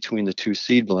play between the 2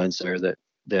 seed blends there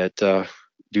that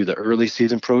do the early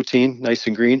season protein, nice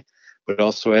and green, but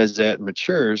also as that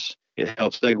matures, it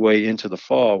helps segue into the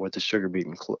fall with the sugar beet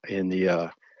and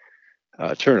the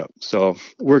turnip. So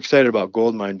we're excited about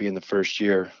Gold Mine being the first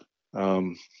year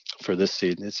for this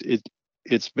seed.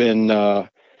 It's been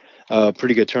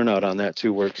pretty good turnout on that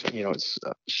too. It's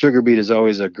sugar beet is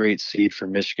always a great seed for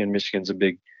Michigan. Michigan's a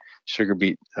big sugar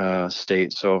beet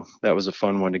state. So that was a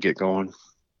fun one to get going.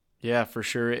 Yeah, for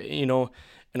sure.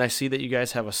 And I see that you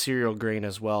guys have a cereal grain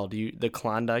as well. The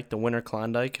Klondike, the Winter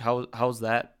Klondike? How's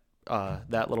that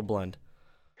that little blend?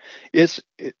 It's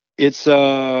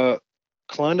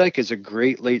Klondike is a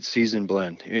great late season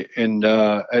blend, and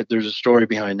there's a story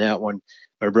behind that one.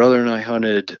 My brother and I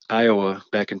hunted Iowa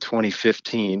back in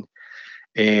 2015,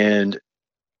 and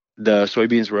the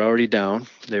soybeans were already down.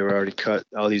 They were already cut.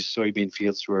 All these soybean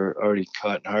fields were already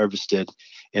cut and harvested,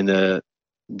 and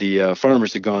the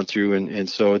farmers had gone through and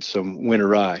sowed some winter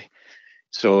rye.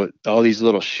 So all these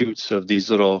little shoots of these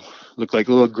little look like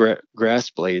little grass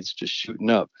blades just shooting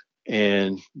up.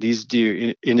 And these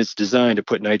deer, and it's designed to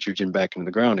put nitrogen back into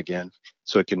the ground again,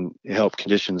 so it can help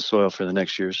condition the soil for the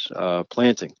next year's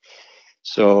planting.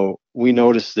 So we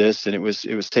noticed this, and it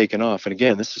was taken off. And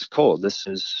again, this is cold. This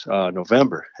is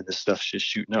November, and this stuff's just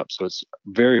shooting up, so it's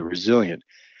very resilient.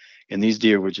 And these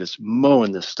deer were just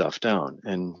mowing this stuff down.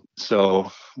 And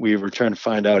so we were trying to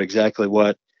find out exactly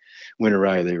what winter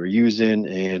rye they were using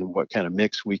and what kind of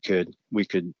mix we could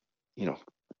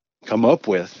come up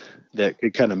with that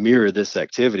could kind of mirror this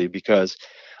activity, because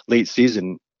a late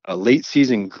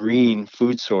season green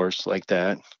food source like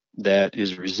that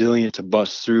is resilient to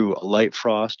bust through a light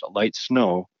frost, a light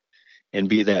snow, and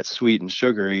be that sweet and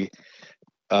sugary,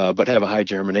 but have a high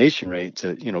germination rate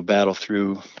to battle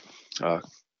through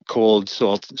cold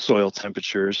soil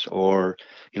temperatures, or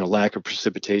lack of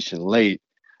precipitation late,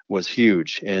 was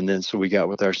huge. And then so we got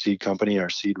with our seed company, our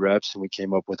seed reps, and we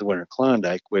came up with the Winter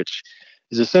Klondike, which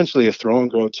is essentially a throw and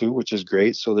grow too, which is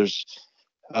great. So there's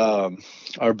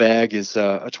our bag is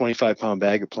a 25-pound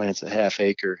bag of plants, a half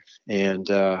acre, and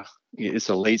it's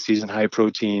a late season high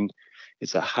protein.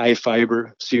 It's a high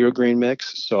fiber cereal grain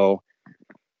mix. So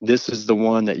this is the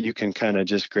one that you can kind of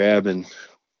just grab and,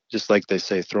 just like they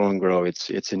say, throw and grow. It's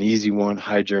an easy one,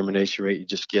 high germination rate. You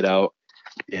just get out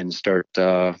and start,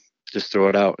 just throw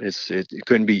it out. It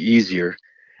couldn't be easier.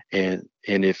 And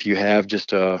if you have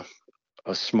just a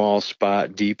small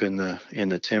spot deep in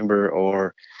the timber,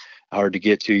 or hard to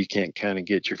get to, you can't kind of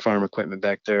get your farm equipment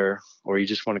back there, or you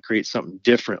just want to create something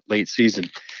different late season,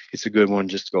 it's a good one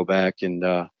just to go back and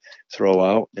throw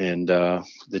out. And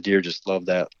the deer just love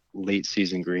that late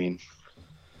season green.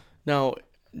 Now,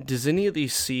 does any of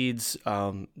these seeds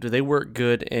do they work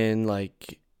good in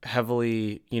like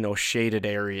heavily shaded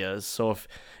areas? So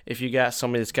if you got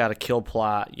somebody that's got a kill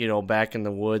plot back in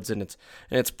the woods, and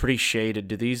it's pretty shaded,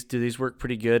 do these work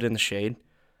pretty good in the shade?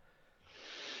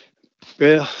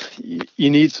 Well, you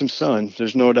need some sun.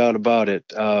 There's no doubt about it.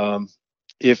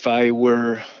 If I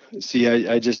were,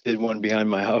 I just did one behind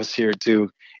my house here too,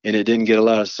 and it didn't get a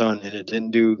lot of sun, and it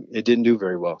didn't do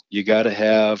very well. You got to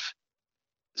have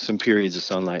some periods of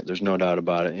sunlight. There's no doubt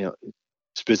about it.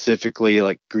 Specifically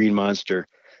like green monster,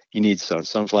 you need sun.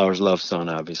 Sunflowers love sun,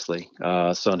 obviously.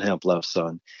 Sun hemp loves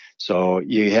sun. So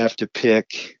you have to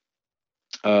pick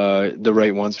the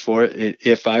right ones for it.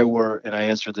 If I were, and I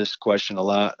answer this question a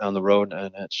lot on the road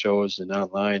and at shows and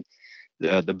online,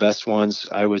 the best ones,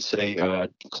 I would say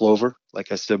clover.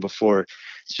 Like I said before,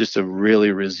 it's just a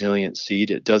really resilient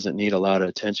seed. It doesn't need a lot of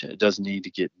attention. It doesn't need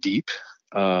to get deep.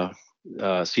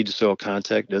 Seed to soil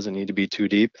contact doesn't need to be too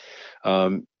deep.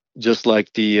 Just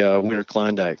like the Winter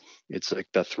Klondike, it's like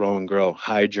the throw and grow,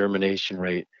 high germination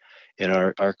rate. And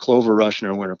our clover rush and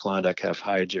our Winter Klondike have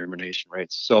high germination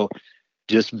rates. So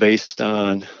just based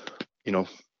on,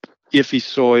 iffy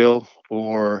soil,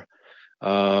 or,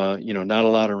 not a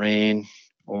lot of rain,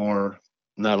 or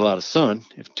not a lot of sun,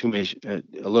 if too much, a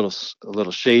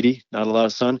little shady, not a lot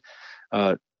of sun,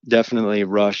 definitely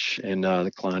rush and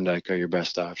the Klondike are your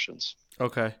best options.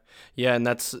 Okay. Yeah, and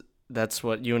that's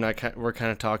what you and I were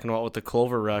kind of talking about with the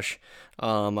clover rush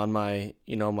on my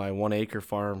my 1 acre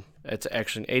farm. It's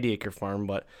actually an 80-acre farm,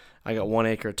 but I got 1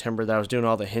 acre of timber that I was doing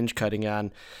all the hinge cutting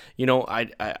on.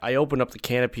 I opened up the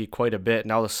canopy quite a bit.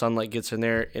 Now the sunlight gets in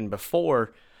there, and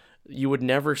before you would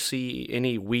never see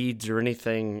any weeds or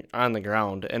anything on the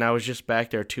ground. And I was just back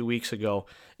there 2 weeks ago,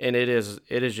 and it is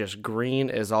just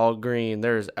green as all green.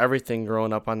 There's everything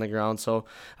growing up on the ground. So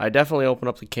I definitely opened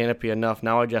up the canopy enough.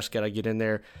 Now I just got to get in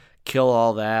there, kill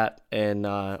all that, and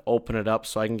open it up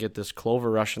so I can get this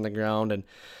clover rush in the ground. And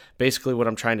basically what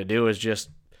I'm trying to do is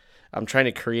I'm trying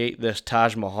to create this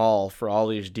Taj Mahal for all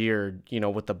these deer,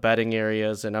 with the bedding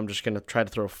areas, and I'm just going to try to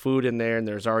throw food in there, and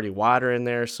there's already water in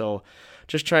there. So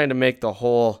just trying to make the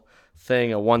whole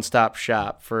thing a one-stop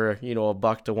shop for, a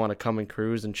buck to want to come and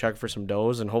cruise and check for some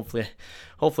does, and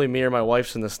hopefully me or my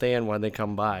wife's in the stand when they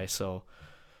come by. So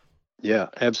yeah,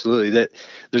 absolutely.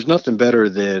 There's nothing better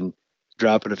than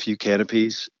dropping a few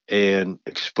canopies and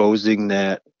exposing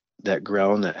that that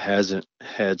ground that hasn't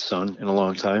had sun in a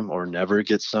long time or never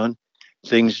gets sun,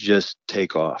 things just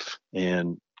take off.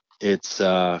 And it's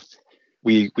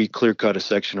we clear cut a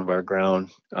section of our ground.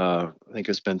 I think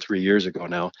it's been 3 years ago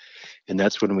now, and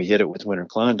that's when we hit it with winter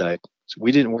Klondike. So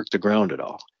we didn't work the ground at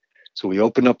all. So we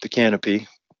opened up the canopy.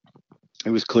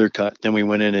 It was clear cut. Then we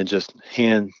went in and just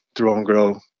hand throw and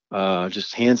grow,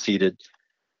 just hand seeded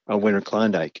a winter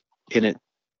Klondike, and it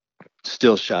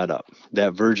still shot up.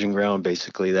 That virgin ground,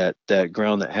 basically, that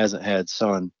ground that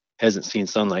hasn't seen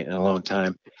sunlight in a long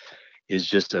time, is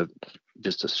just a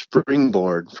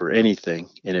springboard for anything.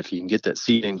 And if you can get that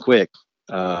seed in quick,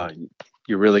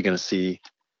 you're really going to see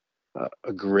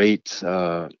a great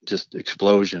just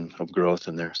explosion of growth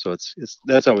in there. So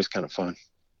that's always kind of fun.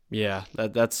 Yeah,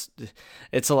 that's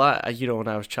it's a lot. You know, when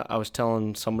I was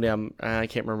telling somebody, I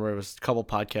can't remember, it was a couple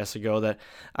podcasts ago, that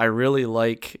I really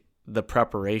like the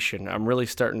preparation. I'm really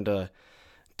starting to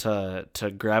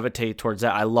gravitate towards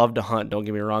that. I love to hunt, don't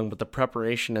get me wrong, but the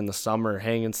preparation in the summer,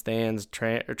 hanging stands,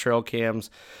 trail cams,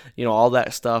 you know, all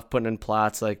that stuff, putting in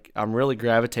plots, like I'm really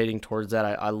gravitating towards that.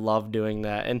 I love doing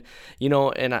that. And, you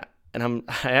know, I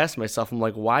asked myself, I'm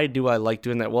like, why do I like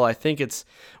doing that? Well, I think it's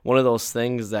one of those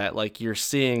things that, like, you're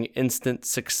seeing instant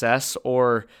success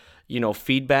or, you know,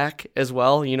 feedback as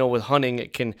well. You know, with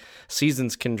hunting,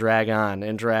 seasons can drag on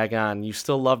and drag on. You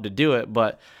still love to do it,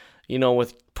 but, you know,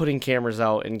 with putting cameras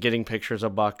out and getting pictures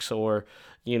of bucks, or,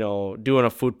 you know, doing a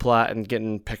food plot and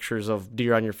getting pictures of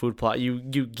deer on your food plot,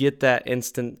 you get that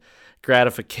instant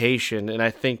gratification. And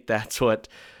I think that's what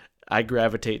I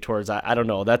gravitate towards. I don't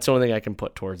know. That's the only thing I can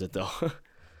put towards it, though.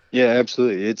 Yeah,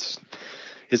 absolutely. It's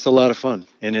a lot of fun,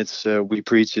 and it's we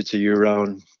preach it's a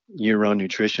year-round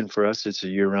nutrition for us. It's a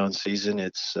year-round season.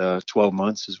 It's 12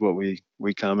 months is what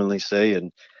we commonly say,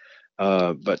 and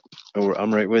but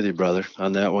I'm right with you, brother,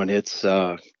 on that one. It's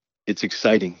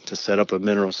exciting to set up a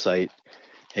mineral site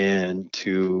and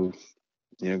to,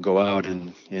 you know, go out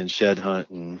and shed hunt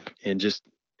and just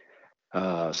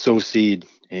sow seed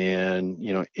and,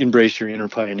 you know, embrace your inner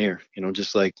pioneer, you know,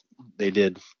 just like they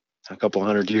did a couple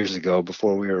 100 years ago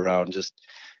before we were around. Just,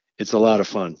 it's a lot of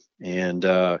fun. And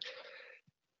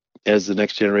as the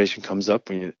next generation comes up,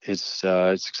 it's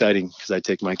exciting because I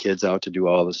take my kids out to do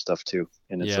all this stuff too,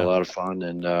 and it's a lot of fun.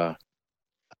 And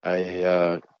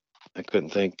I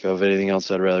couldn't think of anything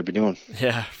else I'd rather be doing.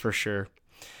 Yeah, for sure.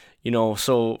 You know,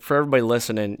 so for everybody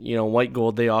listening, you know, White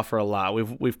Gold, they offer a lot.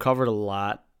 We've covered a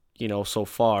lot, you know, so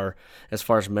far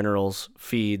as minerals,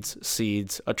 feeds,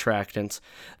 seeds, attractants.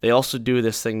 They also do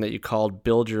this thing that you called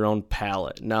build your own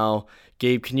pallet. Now,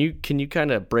 Gabe, can you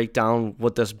kind of break down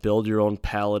what this build your own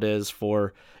pallet is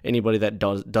for anybody that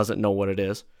doesn't know what it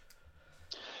is?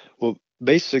 Well,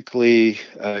 basically,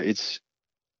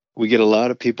 we get a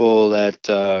lot of people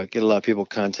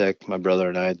contact my brother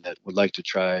and I that would like to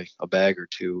try a bag or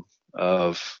two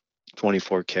of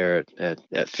 24 karat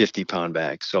at 50 pound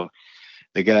bags. So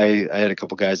I had a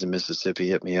couple guys in Mississippi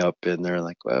hit me up, and they're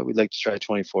like, well, we'd like to try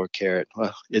 24 karat.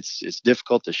 Well, it's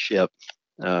difficult to ship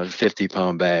 50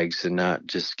 pound bags and not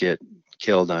just get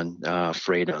killed on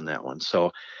freight on that one.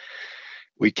 So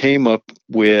we came up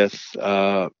with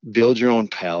build your own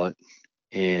pallet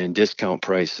and discount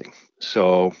pricing.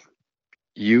 So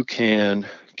you can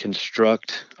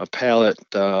construct a pallet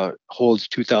holds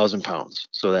 2,000 pounds.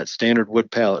 So that standard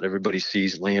wood pallet everybody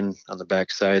sees laying on the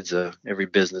back sides of every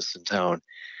business in town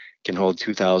can hold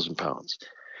 2,000 pounds.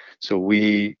 So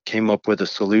we came up with a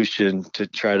solution to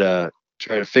try to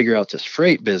figure out this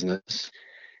freight business,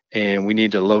 and we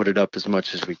need to load it up as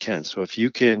much as we can. So if you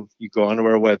go onto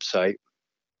our website,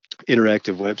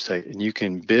 interactive website, and you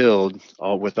can build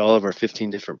with all of our 15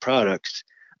 different products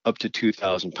up to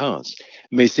 2,000 pounds.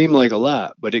 It may seem like a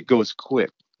lot, but it goes quick.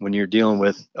 When you're dealing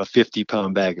with a 50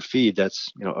 pound bag of feed,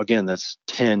 that's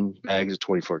 10 bags of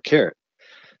 24 karat.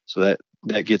 So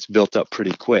that gets built up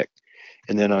pretty quick.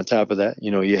 And then on top of that,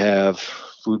 you have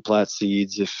food plot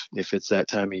seeds if it's that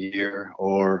time of year,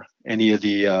 or any of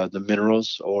the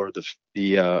minerals or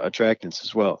the attractants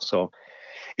as well. So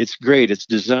it's great. It's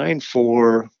designed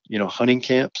for, hunting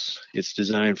camps. It's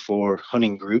designed for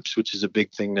hunting groups, which is a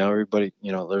big thing now. Everybody,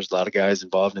 there's a lot of guys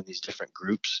involved in these different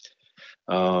groups,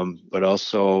 but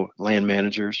also land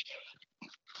managers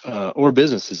or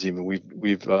businesses even.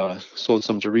 We've sold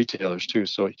some to retailers too.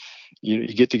 So you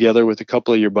get together with a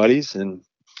couple of your buddies and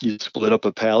you split up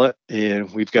a pallet.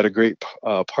 And we've got a great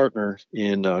partner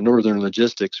in Northern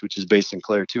Logistics, which is based in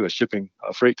Clare too,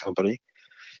 a freight company.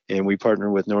 And we partner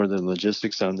with Northern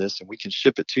Logistics on this, and we can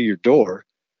ship it to your door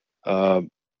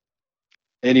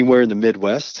anywhere in the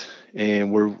Midwest.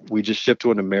 and we just shipped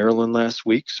one to Maryland last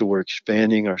week, so we're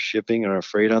expanding our shipping and our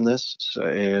freight on this. So,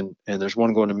 and there's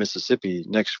one going to Mississippi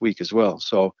next week as well.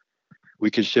 So we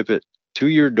can ship it to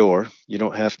your door. You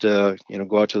don't have to,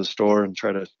 go out to the store and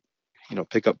try to,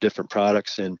 pick up different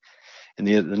products. And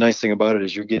the nice thing about it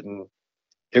is you're getting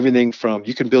everything from,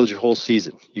 you can build your whole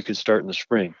season. You can start in the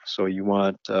spring. So you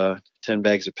want 10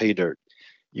 bags of pay dirt.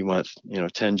 You want,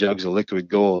 10 jugs of liquid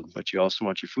gold, but you also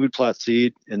want your food plot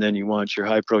seed, and then you want your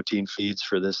high protein feeds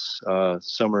for this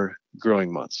summer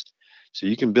growing months. So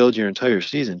you can build your entire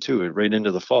season too, right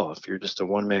into the fall. If you're just a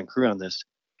one-man crew on this,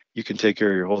 you can take care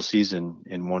of your whole season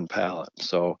in one pallet.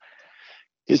 So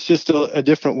it's just a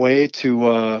different way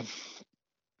to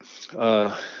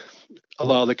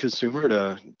allow the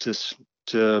consumer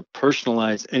to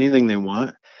personalize anything they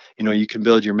want. You can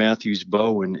build your Matthews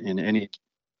bow in any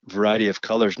variety of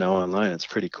colors now online. It's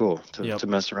pretty cool to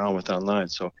mess around with online.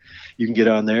 So you can get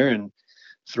on there and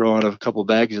throw on a couple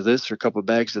bags of this or a couple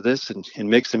bags of this and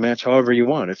mix and match however you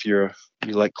want. If you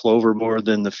like clover more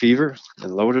than the fever,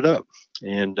 then load it up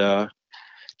and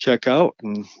check out,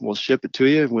 and we'll ship it to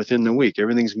you within the week.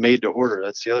 Everything's made to order.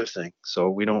 That's the other thing. So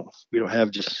we don't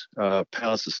have just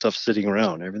pallets of stuff sitting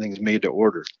around. Everything's made to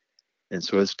order. And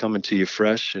so it's coming to you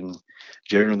fresh, and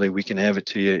generally we can have it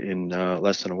to you in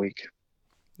less than a week.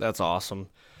 That's awesome.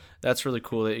 That's really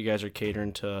cool that you guys are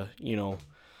catering to,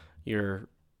 your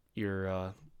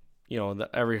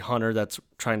every hunter that's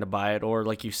trying to buy it, or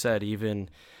like you said, even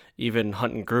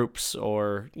hunting groups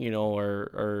or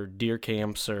deer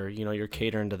camps, or you're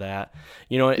catering to that.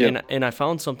 And I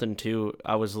found something too.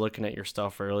 I was looking at your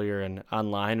stuff earlier and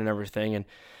online and everything, and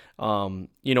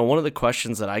one of the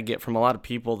questions that I get from a lot of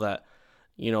people that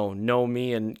know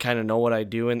me and kind of know what I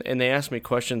do, and they ask me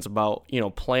questions about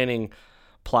planning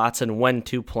plots and when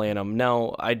to plant them.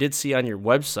 Now, I did see on your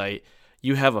website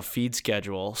you have a feed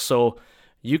schedule, so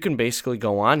you can basically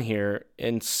go on here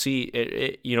and see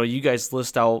it. You guys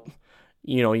list out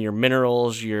your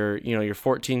minerals, your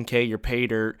 14K, your pay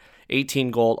dirt, 18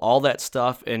 gold, all that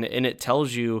stuff, and it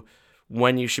tells you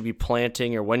when you should be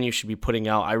planting or when you should be putting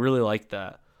out. I really like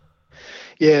that.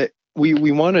 Yeah,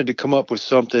 we wanted to come up with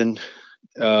something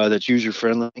that's user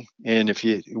friendly, and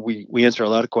we answer a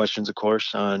lot of questions, of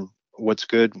course, on what's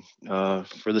good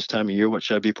for this time of year, what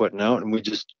should I be putting out, and we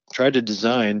just tried to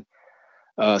design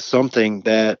something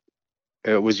that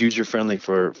was user friendly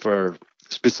for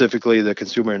specifically the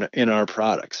consumer in our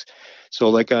products. So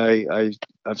like I've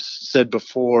said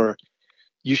before,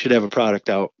 you should have a product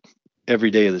out every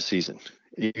day of the season.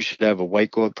 You should have a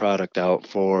white gold product out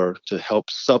to help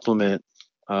supplement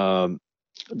the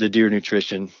deer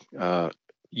nutrition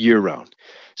year round.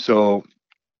 So,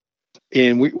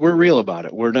 and we're real about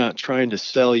it. We're not trying to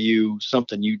sell you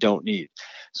something you don't need.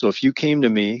 So if you came to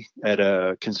me at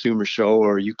a consumer show,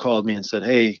 or you called me and said,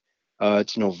 hey,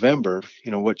 it's November,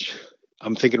 which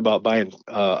I'm thinking about buying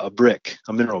a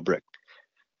mineral brick.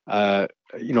 I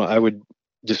would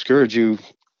discourage you.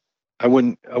 I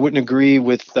wouldn't agree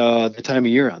with the time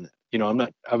of year on it.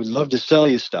 I would love to sell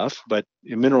you stuff, but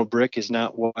a mineral brick is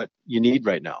not what you need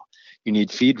right now. You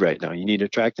need feed right now. You need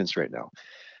attractants right now.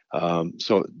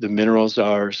 So the minerals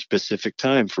are specific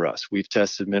time for us. We've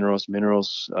tested minerals,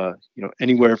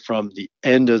 anywhere from the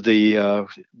end of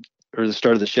or the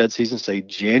start of the shed season, say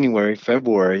January,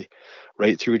 February,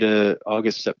 right through to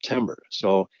August, September.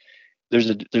 So there's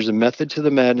a method to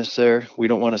the madness there. We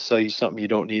don't want to sell you something you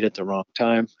don't need at the wrong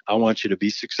time. I want you to be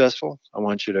successful. I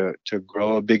want you to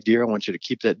grow a big deer. I want you to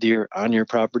keep that deer on your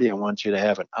property. I want you to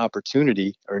have an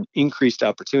opportunity, or an increased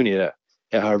opportunity at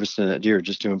harvesting that deer,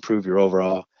 just to improve your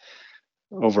overall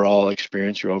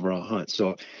experience, your overall hunt.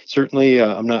 So certainly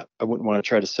I wouldn't want to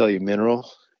try to sell you mineral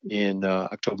in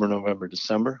October, November,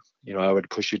 December. I would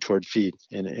push you toward feed,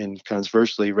 and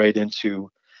conversely right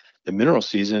into the mineral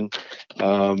season.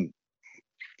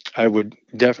 I'm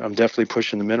definitely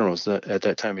pushing the minerals at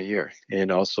that time of year,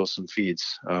 and also some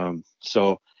feeds.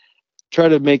 So try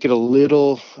to make it a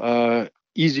little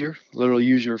easier, a little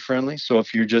user friendly. So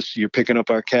if you're picking up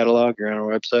our catalog, you're on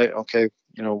our website, okay,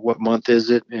 what month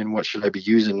is it and what should I be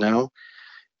using now?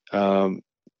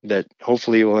 That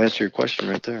hopefully will answer your question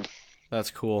right there.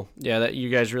 That's cool. Yeah, that you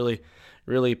guys really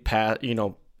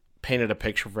painted a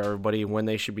picture for everybody when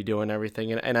they should be doing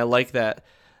everything. And I like that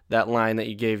line that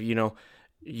you gave.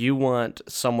 You want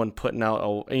someone putting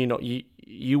out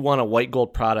you want a white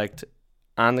gold product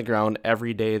on the ground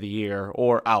every day of the year,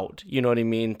 or out, you know what I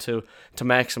mean, to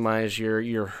maximize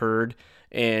your herd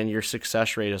and your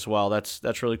success rate as well.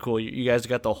 That's really cool. You guys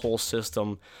got the whole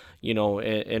system,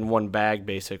 in one bag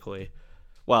basically.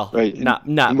 Well, right. not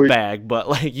bag, but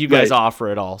like you guys offer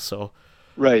it all. So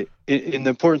Right. And the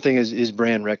important thing is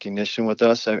brand recognition with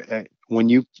us. When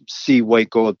you see white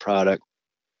gold product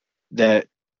that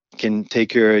can take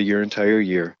care of your entire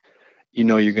year, you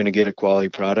know you're going to get a quality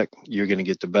product. You're going to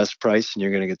get the best price, and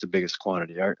you're going to get the biggest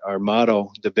quantity. Our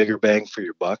motto, the bigger bang for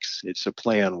your bucks. It's a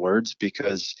play on words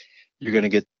because you're going to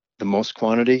get the most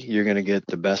quantity. You're going to get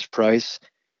the best price,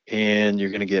 and you're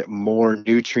going to get more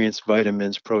nutrients,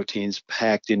 vitamins, proteins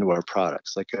packed into our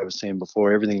products. Like I was saying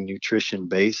before, everything nutrition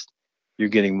based. You're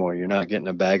getting more. You're not getting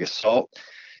a bag of salt.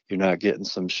 You're not getting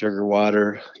some sugar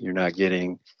water. You're not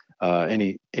getting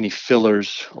any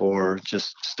fillers or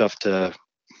just stuff to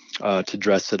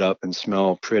dress it up and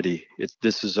smell pretty.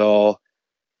 This is all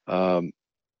um,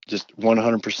 just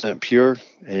 100% pure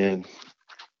and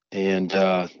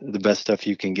the best stuff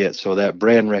you can get. So that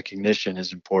brand recognition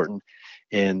is important.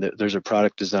 And there's a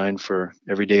product design for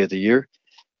every day of the year.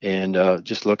 And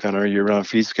just look on our year-round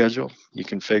feed schedule. You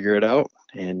can figure it out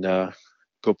and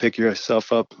go pick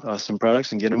yourself up some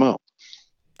products and get them out.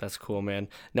 That's cool, man.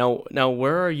 Now,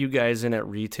 where are you guys in at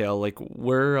retail? Like,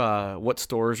 what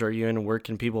stores are you in, and where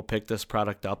can people pick this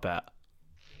product up at?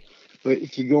 But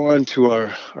if you go on to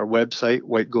our website,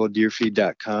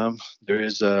 whitegolddeerfeed.com, there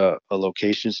is a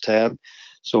locations tab.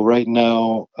 So right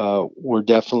now,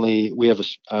 we have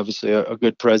obviously a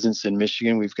good presence in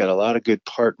Michigan. We've got a lot of good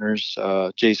partners.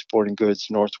 Jay's Sporting Goods,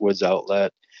 Northwoods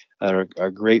Outlet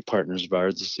are great partners of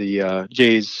ours. It's the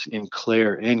Jay's in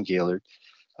Clare and Gaylord.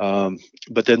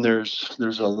 But then there's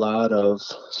a lot of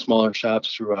smaller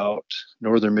shops throughout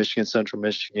northern Michigan, central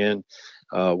Michigan,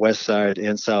 west side,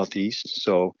 and southeast.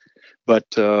 So, but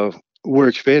we're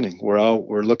expanding.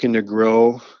 We're looking to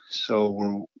grow.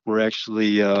 So we're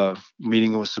actually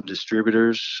meeting with some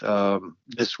distributors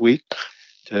this week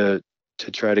to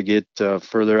try to get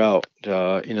further out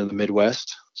into the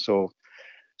Midwest. So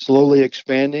slowly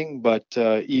expanding, but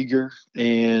eager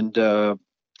and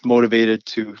motivated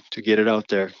to get it out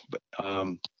there. But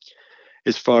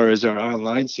as far as our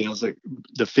online sales, like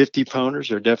the 50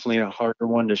 pounders are definitely a harder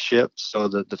one to ship. So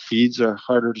the feeds are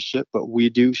harder to ship, but we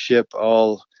do ship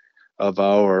all of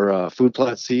our food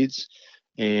plot seeds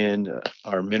and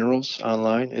our minerals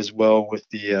online as well with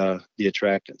the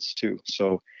attractants too.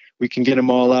 So we can get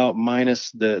them all out minus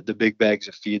the big bags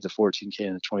of feed, the 14K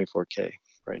and the 24K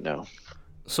right now.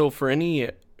 So for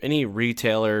any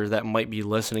retailer that might be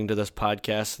listening to this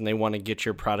podcast and they want to get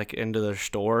your product into their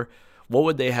store, what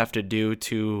would they have to do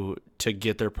to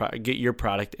get get your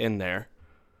product in there?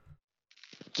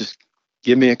 Just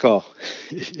give me a call.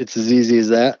 It's as easy as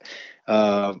that.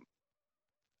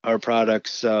 Our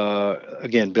products,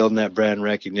 again, building that brand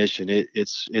recognition,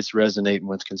 it's resonating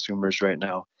with consumers right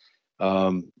now.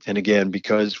 And again,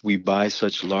 because we buy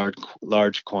such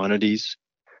large quantities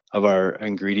of our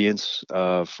ingredients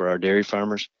for our dairy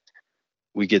farmers,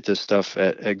 we get this stuff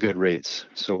at good rates.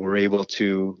 So we're able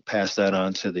to pass that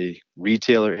on to the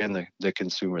retailer and the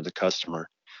consumer, the customer.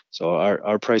 So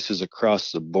our prices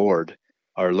across the board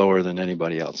are lower than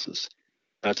anybody else's.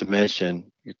 Not to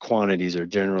mention, your quantities are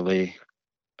generally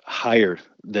higher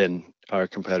than our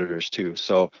competitors too.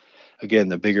 So again,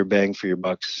 the bigger bang for your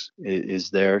bucks is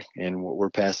there, and we're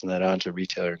passing that on to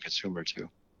retailer and consumer too.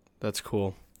 That's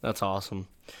cool. That's awesome.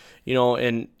 You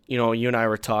and I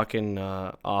were talking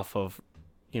off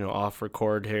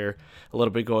record here a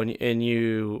little bit ago, and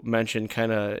you mentioned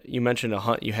a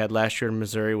hunt you had last year in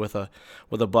Missouri with a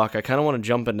buck. I kind of want to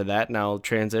jump into that now,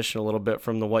 transition a little bit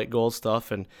from the white gold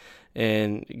stuff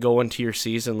and go into your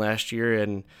season last year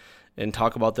and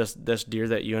talk about this deer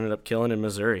that you ended up killing in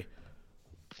Missouri.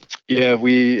 Yeah,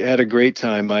 we had a great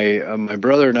time. My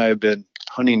brother and I have been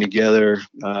hunting together,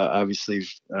 obviously,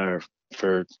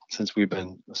 for since we've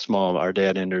been small. Our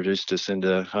dad introduced us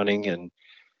into hunting, and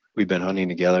we've been hunting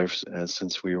together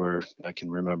since I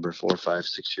can remember 4, 5,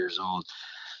 6 years old.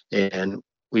 And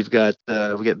we got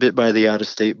bit by the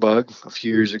out-of-state bug a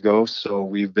few years ago, so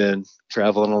we've been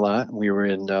traveling a lot. We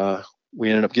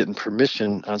ended up getting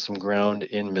permission on some ground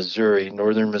in Missouri,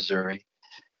 northern Missouri.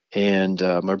 And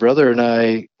my brother and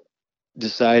I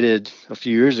decided a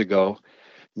few years ago,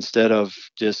 instead of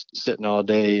just sitting all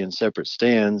day in separate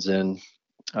stands and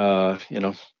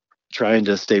trying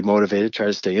to stay motivated, try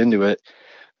to stay into it,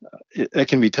 that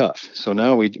can be tough. So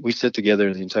now we sit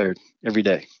together every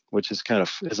day, which is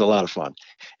is a lot of fun.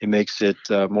 It makes it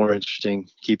more interesting,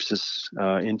 keeps us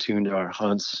in tune to our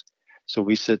hunts. So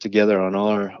we sit together on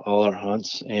all our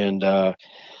hunts, and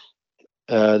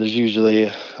there's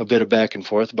usually a bit of back and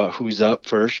forth about who's up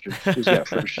first or who's got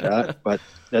first shot, but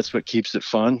that's what keeps it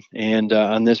fun. And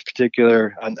on this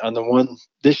particular, on the one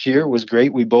this year was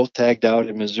great. We both tagged out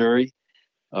in Missouri.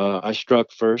 I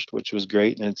struck first, which was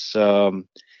great. And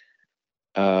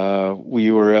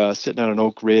We were sitting on an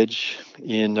oak ridge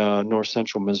in north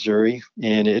central Missouri,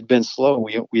 and it had been slow.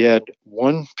 We had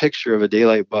one picture of a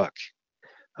daylight buck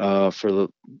for the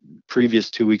previous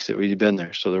 2 weeks that we'd been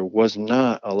there, so there was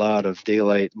not a lot of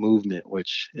daylight movement,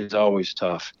 which is always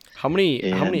tough. How many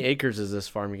And acres is this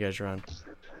farm you guys are on?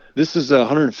 this is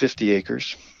 150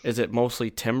 acres. Is it mostly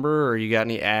timber, or you got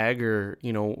any ag, or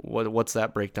what's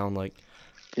that breakdown like?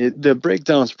 The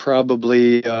breakdown's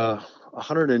probably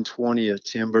 120 of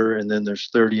timber, and then there's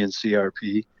 30 in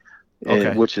CRP, and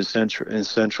Okay. which is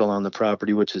central on the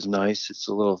property, which is nice. It's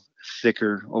a little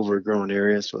thicker, overgrown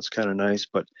area, so it's kind of nice.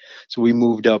 But so we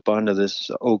moved up onto this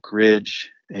Oak Ridge,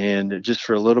 and just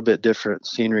for a little bit different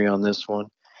scenery on this one,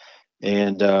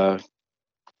 and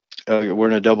we're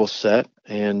in a double set,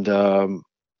 and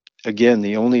again,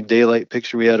 the only daylight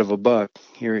picture we had of a buck.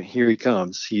 Here he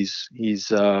comes. He's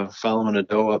following a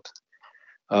doe up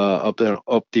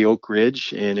the Oak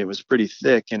Ridge, and it was pretty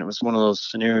thick. And it was one of those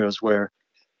scenarios where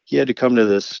he had to come to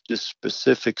this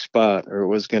specific spot, or it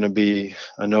was going to be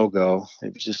a no go.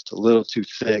 It was just a little too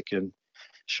thick, and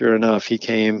sure enough, he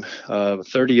came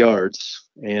 30 yards,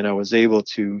 and I was able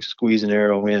to squeeze an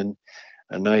arrow in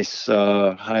a nice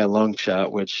high lung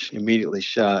shot, which immediately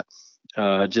shot.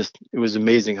 Just it was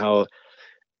amazing how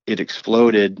it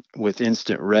exploded with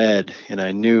instant red, and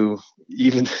I knew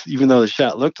even though the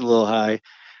shot looked a little high,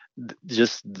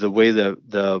 just the way the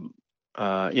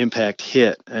impact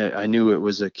hit, I knew it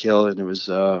was a kill, and it was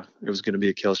going to be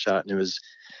a kill shot, and it was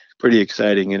pretty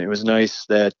exciting. And it was nice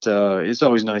that it's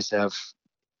always nice to have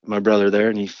my brother there,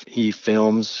 and he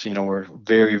films. We're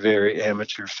very, very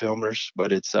amateur filmers,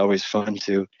 but it's always fun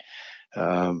to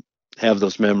have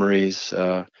those memories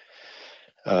uh,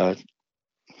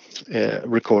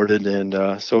 recorded.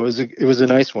 And so it was a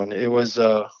nice one. It was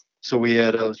so we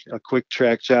had a quick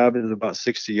track job. It was about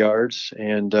 60 yards,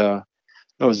 and it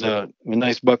was a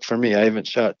nice buck for me. I haven't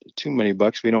shot too many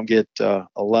bucks. We don't get a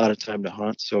lot of time to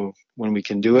hunt, so when we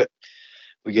can do it,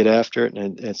 we get after it,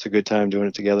 and it's a good time doing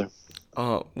it together.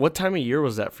 What time of year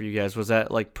was that for you guys? Was that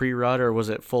like pre-rut, or was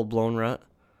it full-blown rut?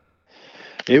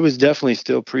 It was definitely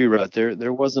still pre-rut.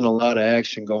 There wasn't a lot of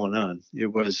action going on.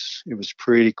 It was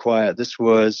pretty quiet. This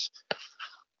was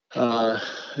I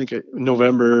think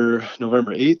November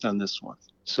 8th on this one.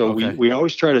 So Okay. we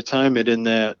always try to time it in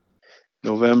that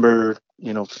November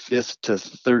 5th to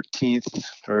 13th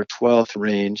or 12th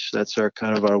range. That's our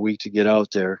kind of our week to get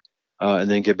out there, and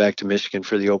then get back to Michigan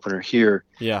for the opener here.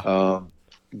 Yeah.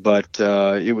 But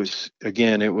it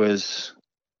was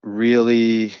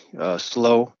really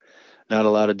slow, not a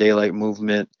lot of daylight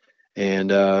movement,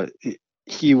 and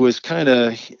he was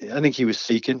I think he was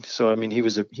seeking. So I mean, he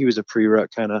was a pre-rut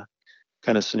kind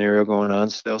of scenario going on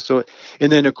still. So, and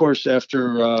then of course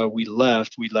after we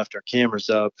left our cameras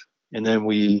up, and then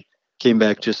we came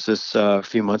back just this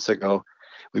few months ago.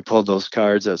 We pulled those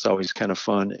cards. That's always kind of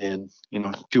fun. And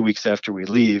 2 weeks after we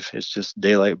leave, it's just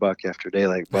daylight buck after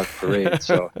daylight buck parade.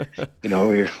 So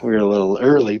we're a little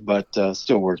early, but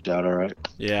still worked out all right.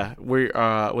 Yeah.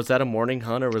 Was that a morning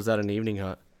hunt, or was that an evening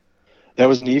hunt? That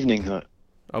was an evening hunt.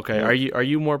 Okay. Yeah. Are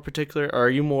you more particular? Are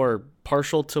you more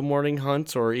partial to morning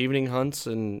hunts or evening hunts?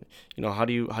 And how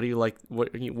do you like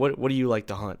what do you like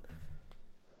to hunt?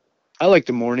 I like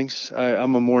the mornings.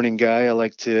 I'm a morning guy. I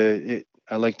like to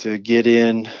get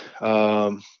in.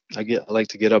 I like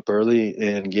to get up early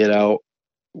and get out.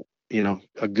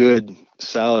 A good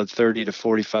solid 30 to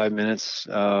 45 minutes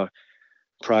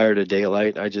prior to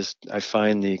daylight. I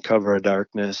find the cover of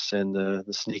darkness and the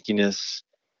sneakiness,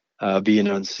 being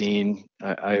unseen.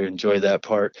 I enjoy that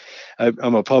part.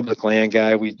 I'm a public land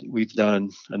guy. We've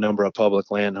done a number of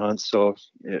public land hunts, so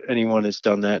anyone that's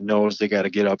done that knows they got to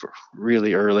get up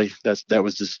really early. That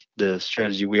was just the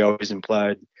strategy we always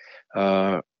applied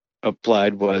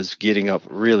was getting up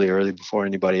really early before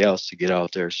anybody else to get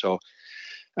out there. So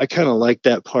I kind of like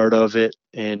that part of it,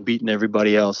 and beating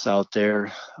everybody else out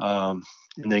there.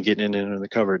 And then getting into the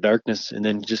cover of darkness, and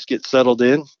then just get settled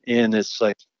in, and it's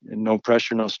like no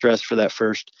pressure, no stress for that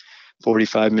first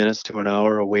 45 minutes to an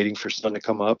hour of waiting for sun to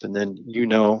come up, and then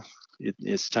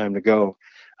it's time to go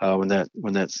when that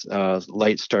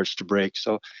light starts to break.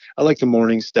 So I like the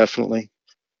mornings definitely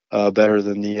better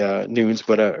than the noons,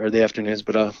 or the afternoons,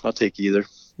 but I'll take either.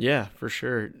 Yeah, for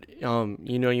sure.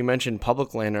 You mentioned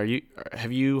public land.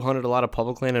 Have you hunted a lot of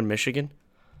public land in Michigan?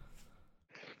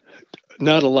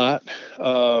 Not a lot.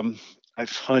 I've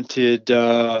hunted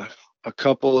a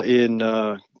couple in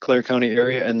Clare County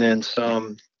area, and then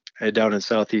some down in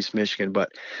southeast Michigan.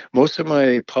 But most of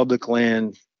my public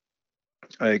land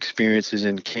experiences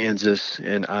in Kansas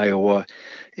and Iowa,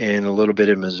 and a little bit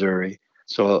in Missouri.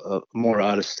 so more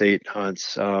out of state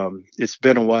hunts. It's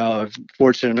been a while. I'm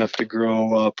fortunate enough to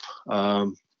grow up.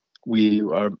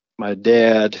 My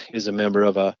dad is a member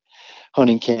of a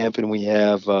hunting camp, and we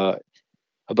have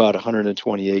about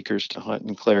 120 acres to hunt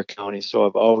in Clare County. So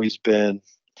I've always been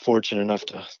fortunate enough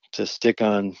to stick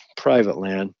on private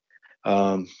land.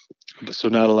 So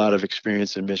not a lot of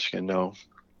experience in Michigan, no.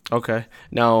 Okay.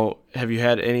 Now, have you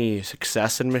had any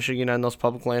success in Michigan on those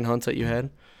public land hunts that you had?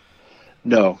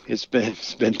 No, it's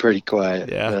been pretty quiet.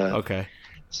 Yeah. Okay.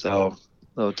 So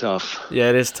a little tough. Yeah,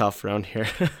 it is tough around here.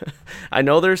 I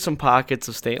know there's some pockets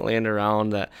of state land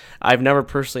around that I've never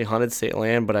personally hunted state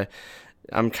land, but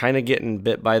I'm kind of getting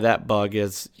bit by that bug,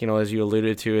 as you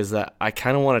alluded to, is that I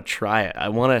kind of want to try it. I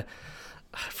want to,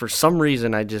 for some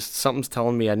reason, something's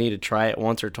telling me I need to try it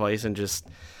once or twice and just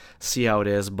see how it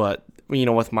is. But,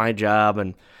 with my job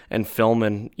and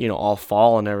filming, all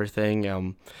fall and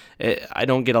everything, I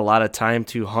don't get a lot of time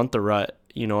to hunt the rut.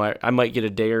 I might get a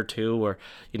day or two, or,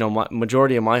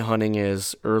 majority of my hunting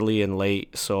is early and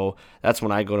late. So that's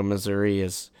when I go to Missouri,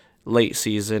 is late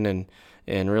season,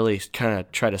 and really kind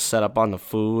of try to set up on the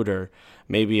food, or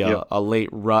maybe a late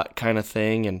rut kind of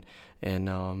thing.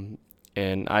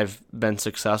 And I've been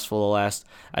successful I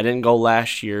didn't go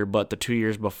last year, but the 2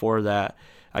 years before that,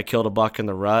 I killed a buck in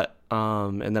the rut.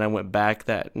 And then I went back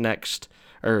I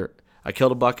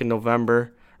killed a buck in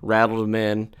November, rattled him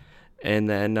in, and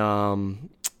then on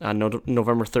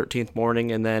November 13th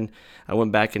morning, and then I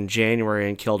went back in January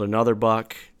and killed another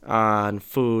buck on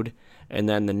food. And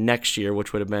then the next year,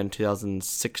 which would have been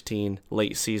 2016,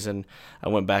 late season, I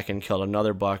went back and killed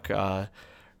another buck,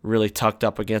 really tucked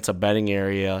up against a bedding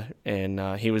area.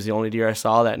 And he was the only deer I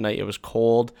saw that night. It was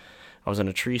cold. I was in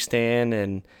a tree stand,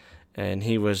 and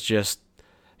he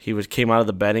came out of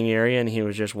the bedding area, and he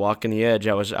was just walking the edge.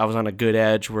 I was on a good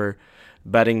edge where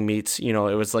bedding meets, it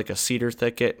was like a cedar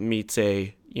thicket meets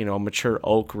a, mature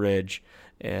oak ridge.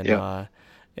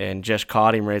 And just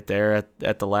caught him right there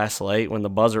at the last light when the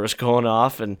buzzer was going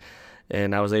off, and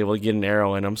I was able to get an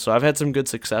arrow in him. So I've had some good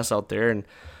success out there, and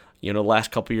the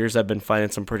last couple of years I've been finding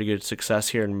some pretty good success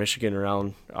here in Michigan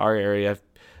around our area.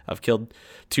 I've killed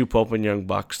 2 Pope and Young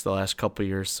bucks the last couple of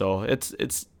years, so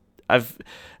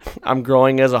I'm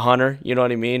growing as a hunter. You know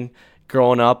what I mean?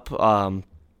 Growing up,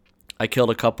 I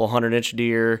killed a couple 100-inch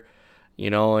deer,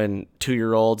 and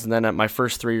 2-year-olds, and then at my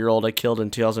first 3-year-old I killed in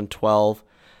 2012.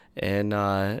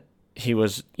 And he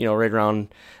was, right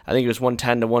around, I think it was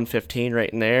 110 to 115 right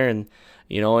in there. And,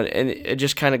 and it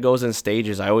just kind of goes in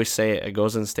stages. I always say it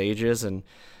goes in stages, and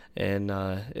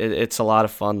it's a lot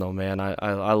of fun though, man.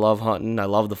 I love hunting. I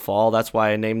love the fall. That's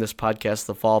why I named this podcast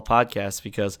The Fall Podcast,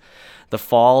 because the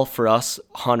fall for us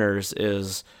hunters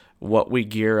is what we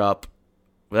gear up.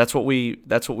 That's what we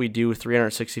do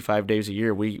 365 days a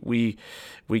year. We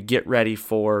get ready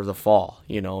for the fall,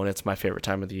 and it's my favorite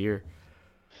time of the year.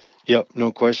 Yep,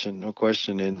 no question.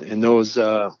 And those,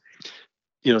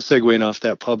 segueing off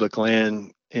that public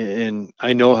land, and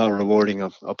I know how rewarding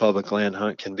a public land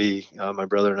hunt can be. My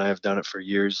brother and I have done it for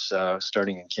years,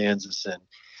 starting in Kansas, and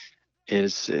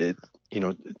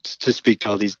to speak to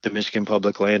all the Michigan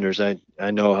public landers, I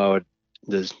know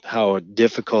how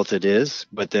difficult it is,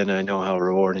 but then I know how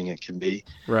rewarding it can be.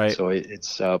 Right. So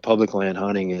it's public land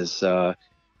hunting is.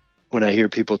 When I hear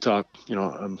people talk,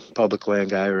 I'm a public land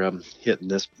guy, or I'm hitting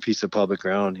this piece of public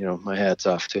ground, my hat's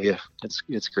off to you.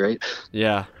 It's great.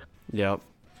 Yeah. Yep.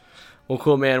 Well,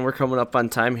 cool, man. We're coming up on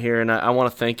time here, and I want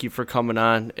to thank you for coming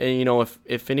on. And,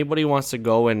 if anybody wants to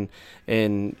go and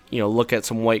look at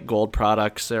some white gold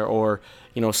products or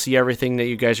see everything that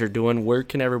you guys are doing, where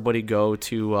can everybody go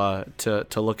to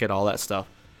look at all that stuff?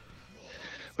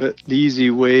 But the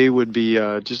easy way would be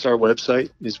just our website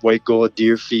is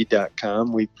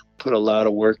whitegolddeerfeed.com. We put a lot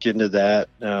of work into that,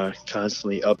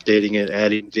 constantly updating it,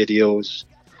 adding videos,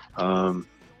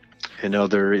 and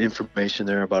other information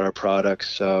there about our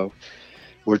products.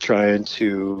 We're trying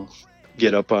to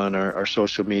get up on our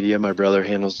social media. My brother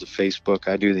handles the Facebook.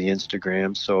 I do the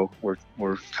Instagram. So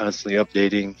we're constantly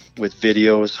updating with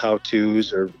videos,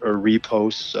 how-tos, or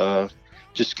reposts,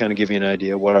 just to kind of give you an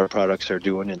idea what our products are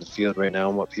doing in the field right now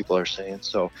and what people are saying.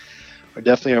 So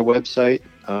definitely our website,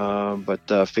 but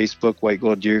Facebook, White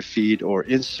Gold Deer Feed, or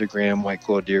Instagram, White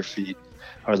Gold Deer Feed,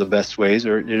 are the best ways.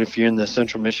 Or if you're in the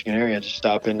central Michigan area, just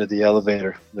stop into the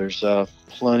elevator. There's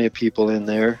plenty of people in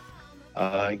there.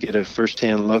 Get a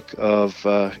first-hand look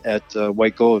at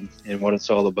White Gold and what it's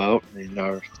all about in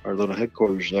our little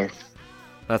headquarters there.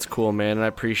 That's cool, man. And I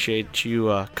appreciate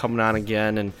you coming on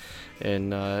again,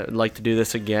 and I'd like to do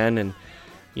this again, and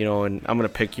I'm going to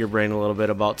pick your brain a little bit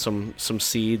about some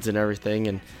seeds and everything,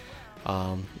 and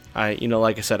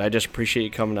Like I said, I just appreciate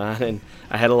you coming on, and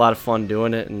I had a lot of fun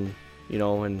doing it, and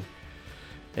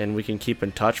and we can keep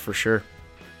in touch for sure.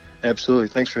 Absolutely.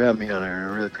 Thanks for having me on, Aaron.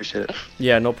 I really appreciate it.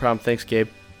 Yeah, no problem. Thanks, Gabe.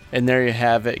 And there you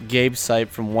have it, Gabe Seipt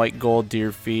from White Gold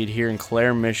Deer Feed here in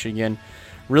Clare, Michigan.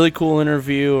 Really cool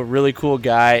interview, a really cool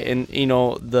guy. And,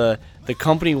 the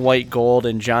company White Gold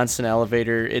and Johnson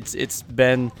Elevator, it's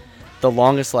been the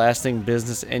longest lasting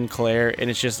business in Clare, and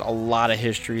it's just a lot of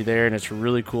history there, and it's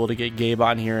really cool to get Gabe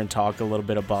on here and talk a little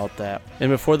bit about that. And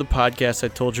before the podcast, I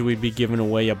told you we'd be giving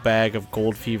away a bag of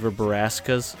Gold Fever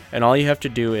Barascas, and all you have to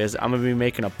do is, I'm going to be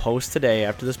making a post today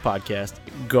after this podcast.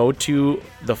 Go to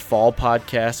the Fall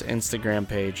Podcast Instagram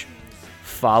page,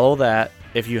 follow that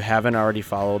if you haven't already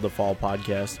followed the Fall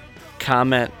Podcast,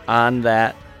 comment on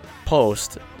that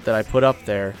post that I put up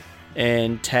there,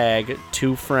 and tag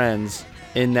 2 friends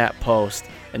in that post,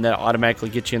 and that automatically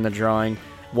gets you in the drawing.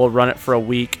 We'll run it for a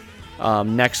week.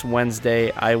 Next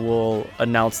Wednesday, I will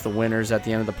announce the winners at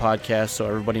the end of the podcast so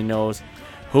everybody knows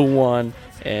who won.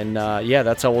 And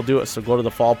that's how we'll do it. So go to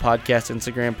the Fall Podcast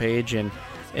Instagram page and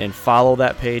follow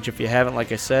that page if you haven't,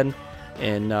 like I said,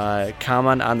 and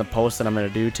comment on the post that I'm going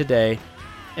to do today,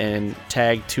 and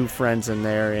tag 2 friends in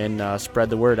there and spread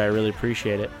the word. I really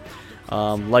appreciate it.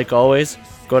 Like always,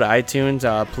 go to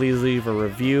iTunes. Please leave a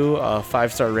review, a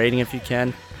 5-star rating if you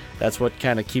can. That's what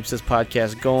kind of keeps this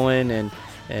podcast going,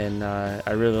 and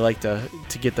I really like to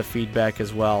get the feedback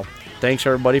as well. Thanks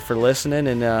everybody for listening,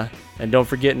 and don't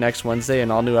forget, next Wednesday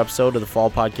an all new episode of the Fall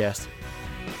Podcast.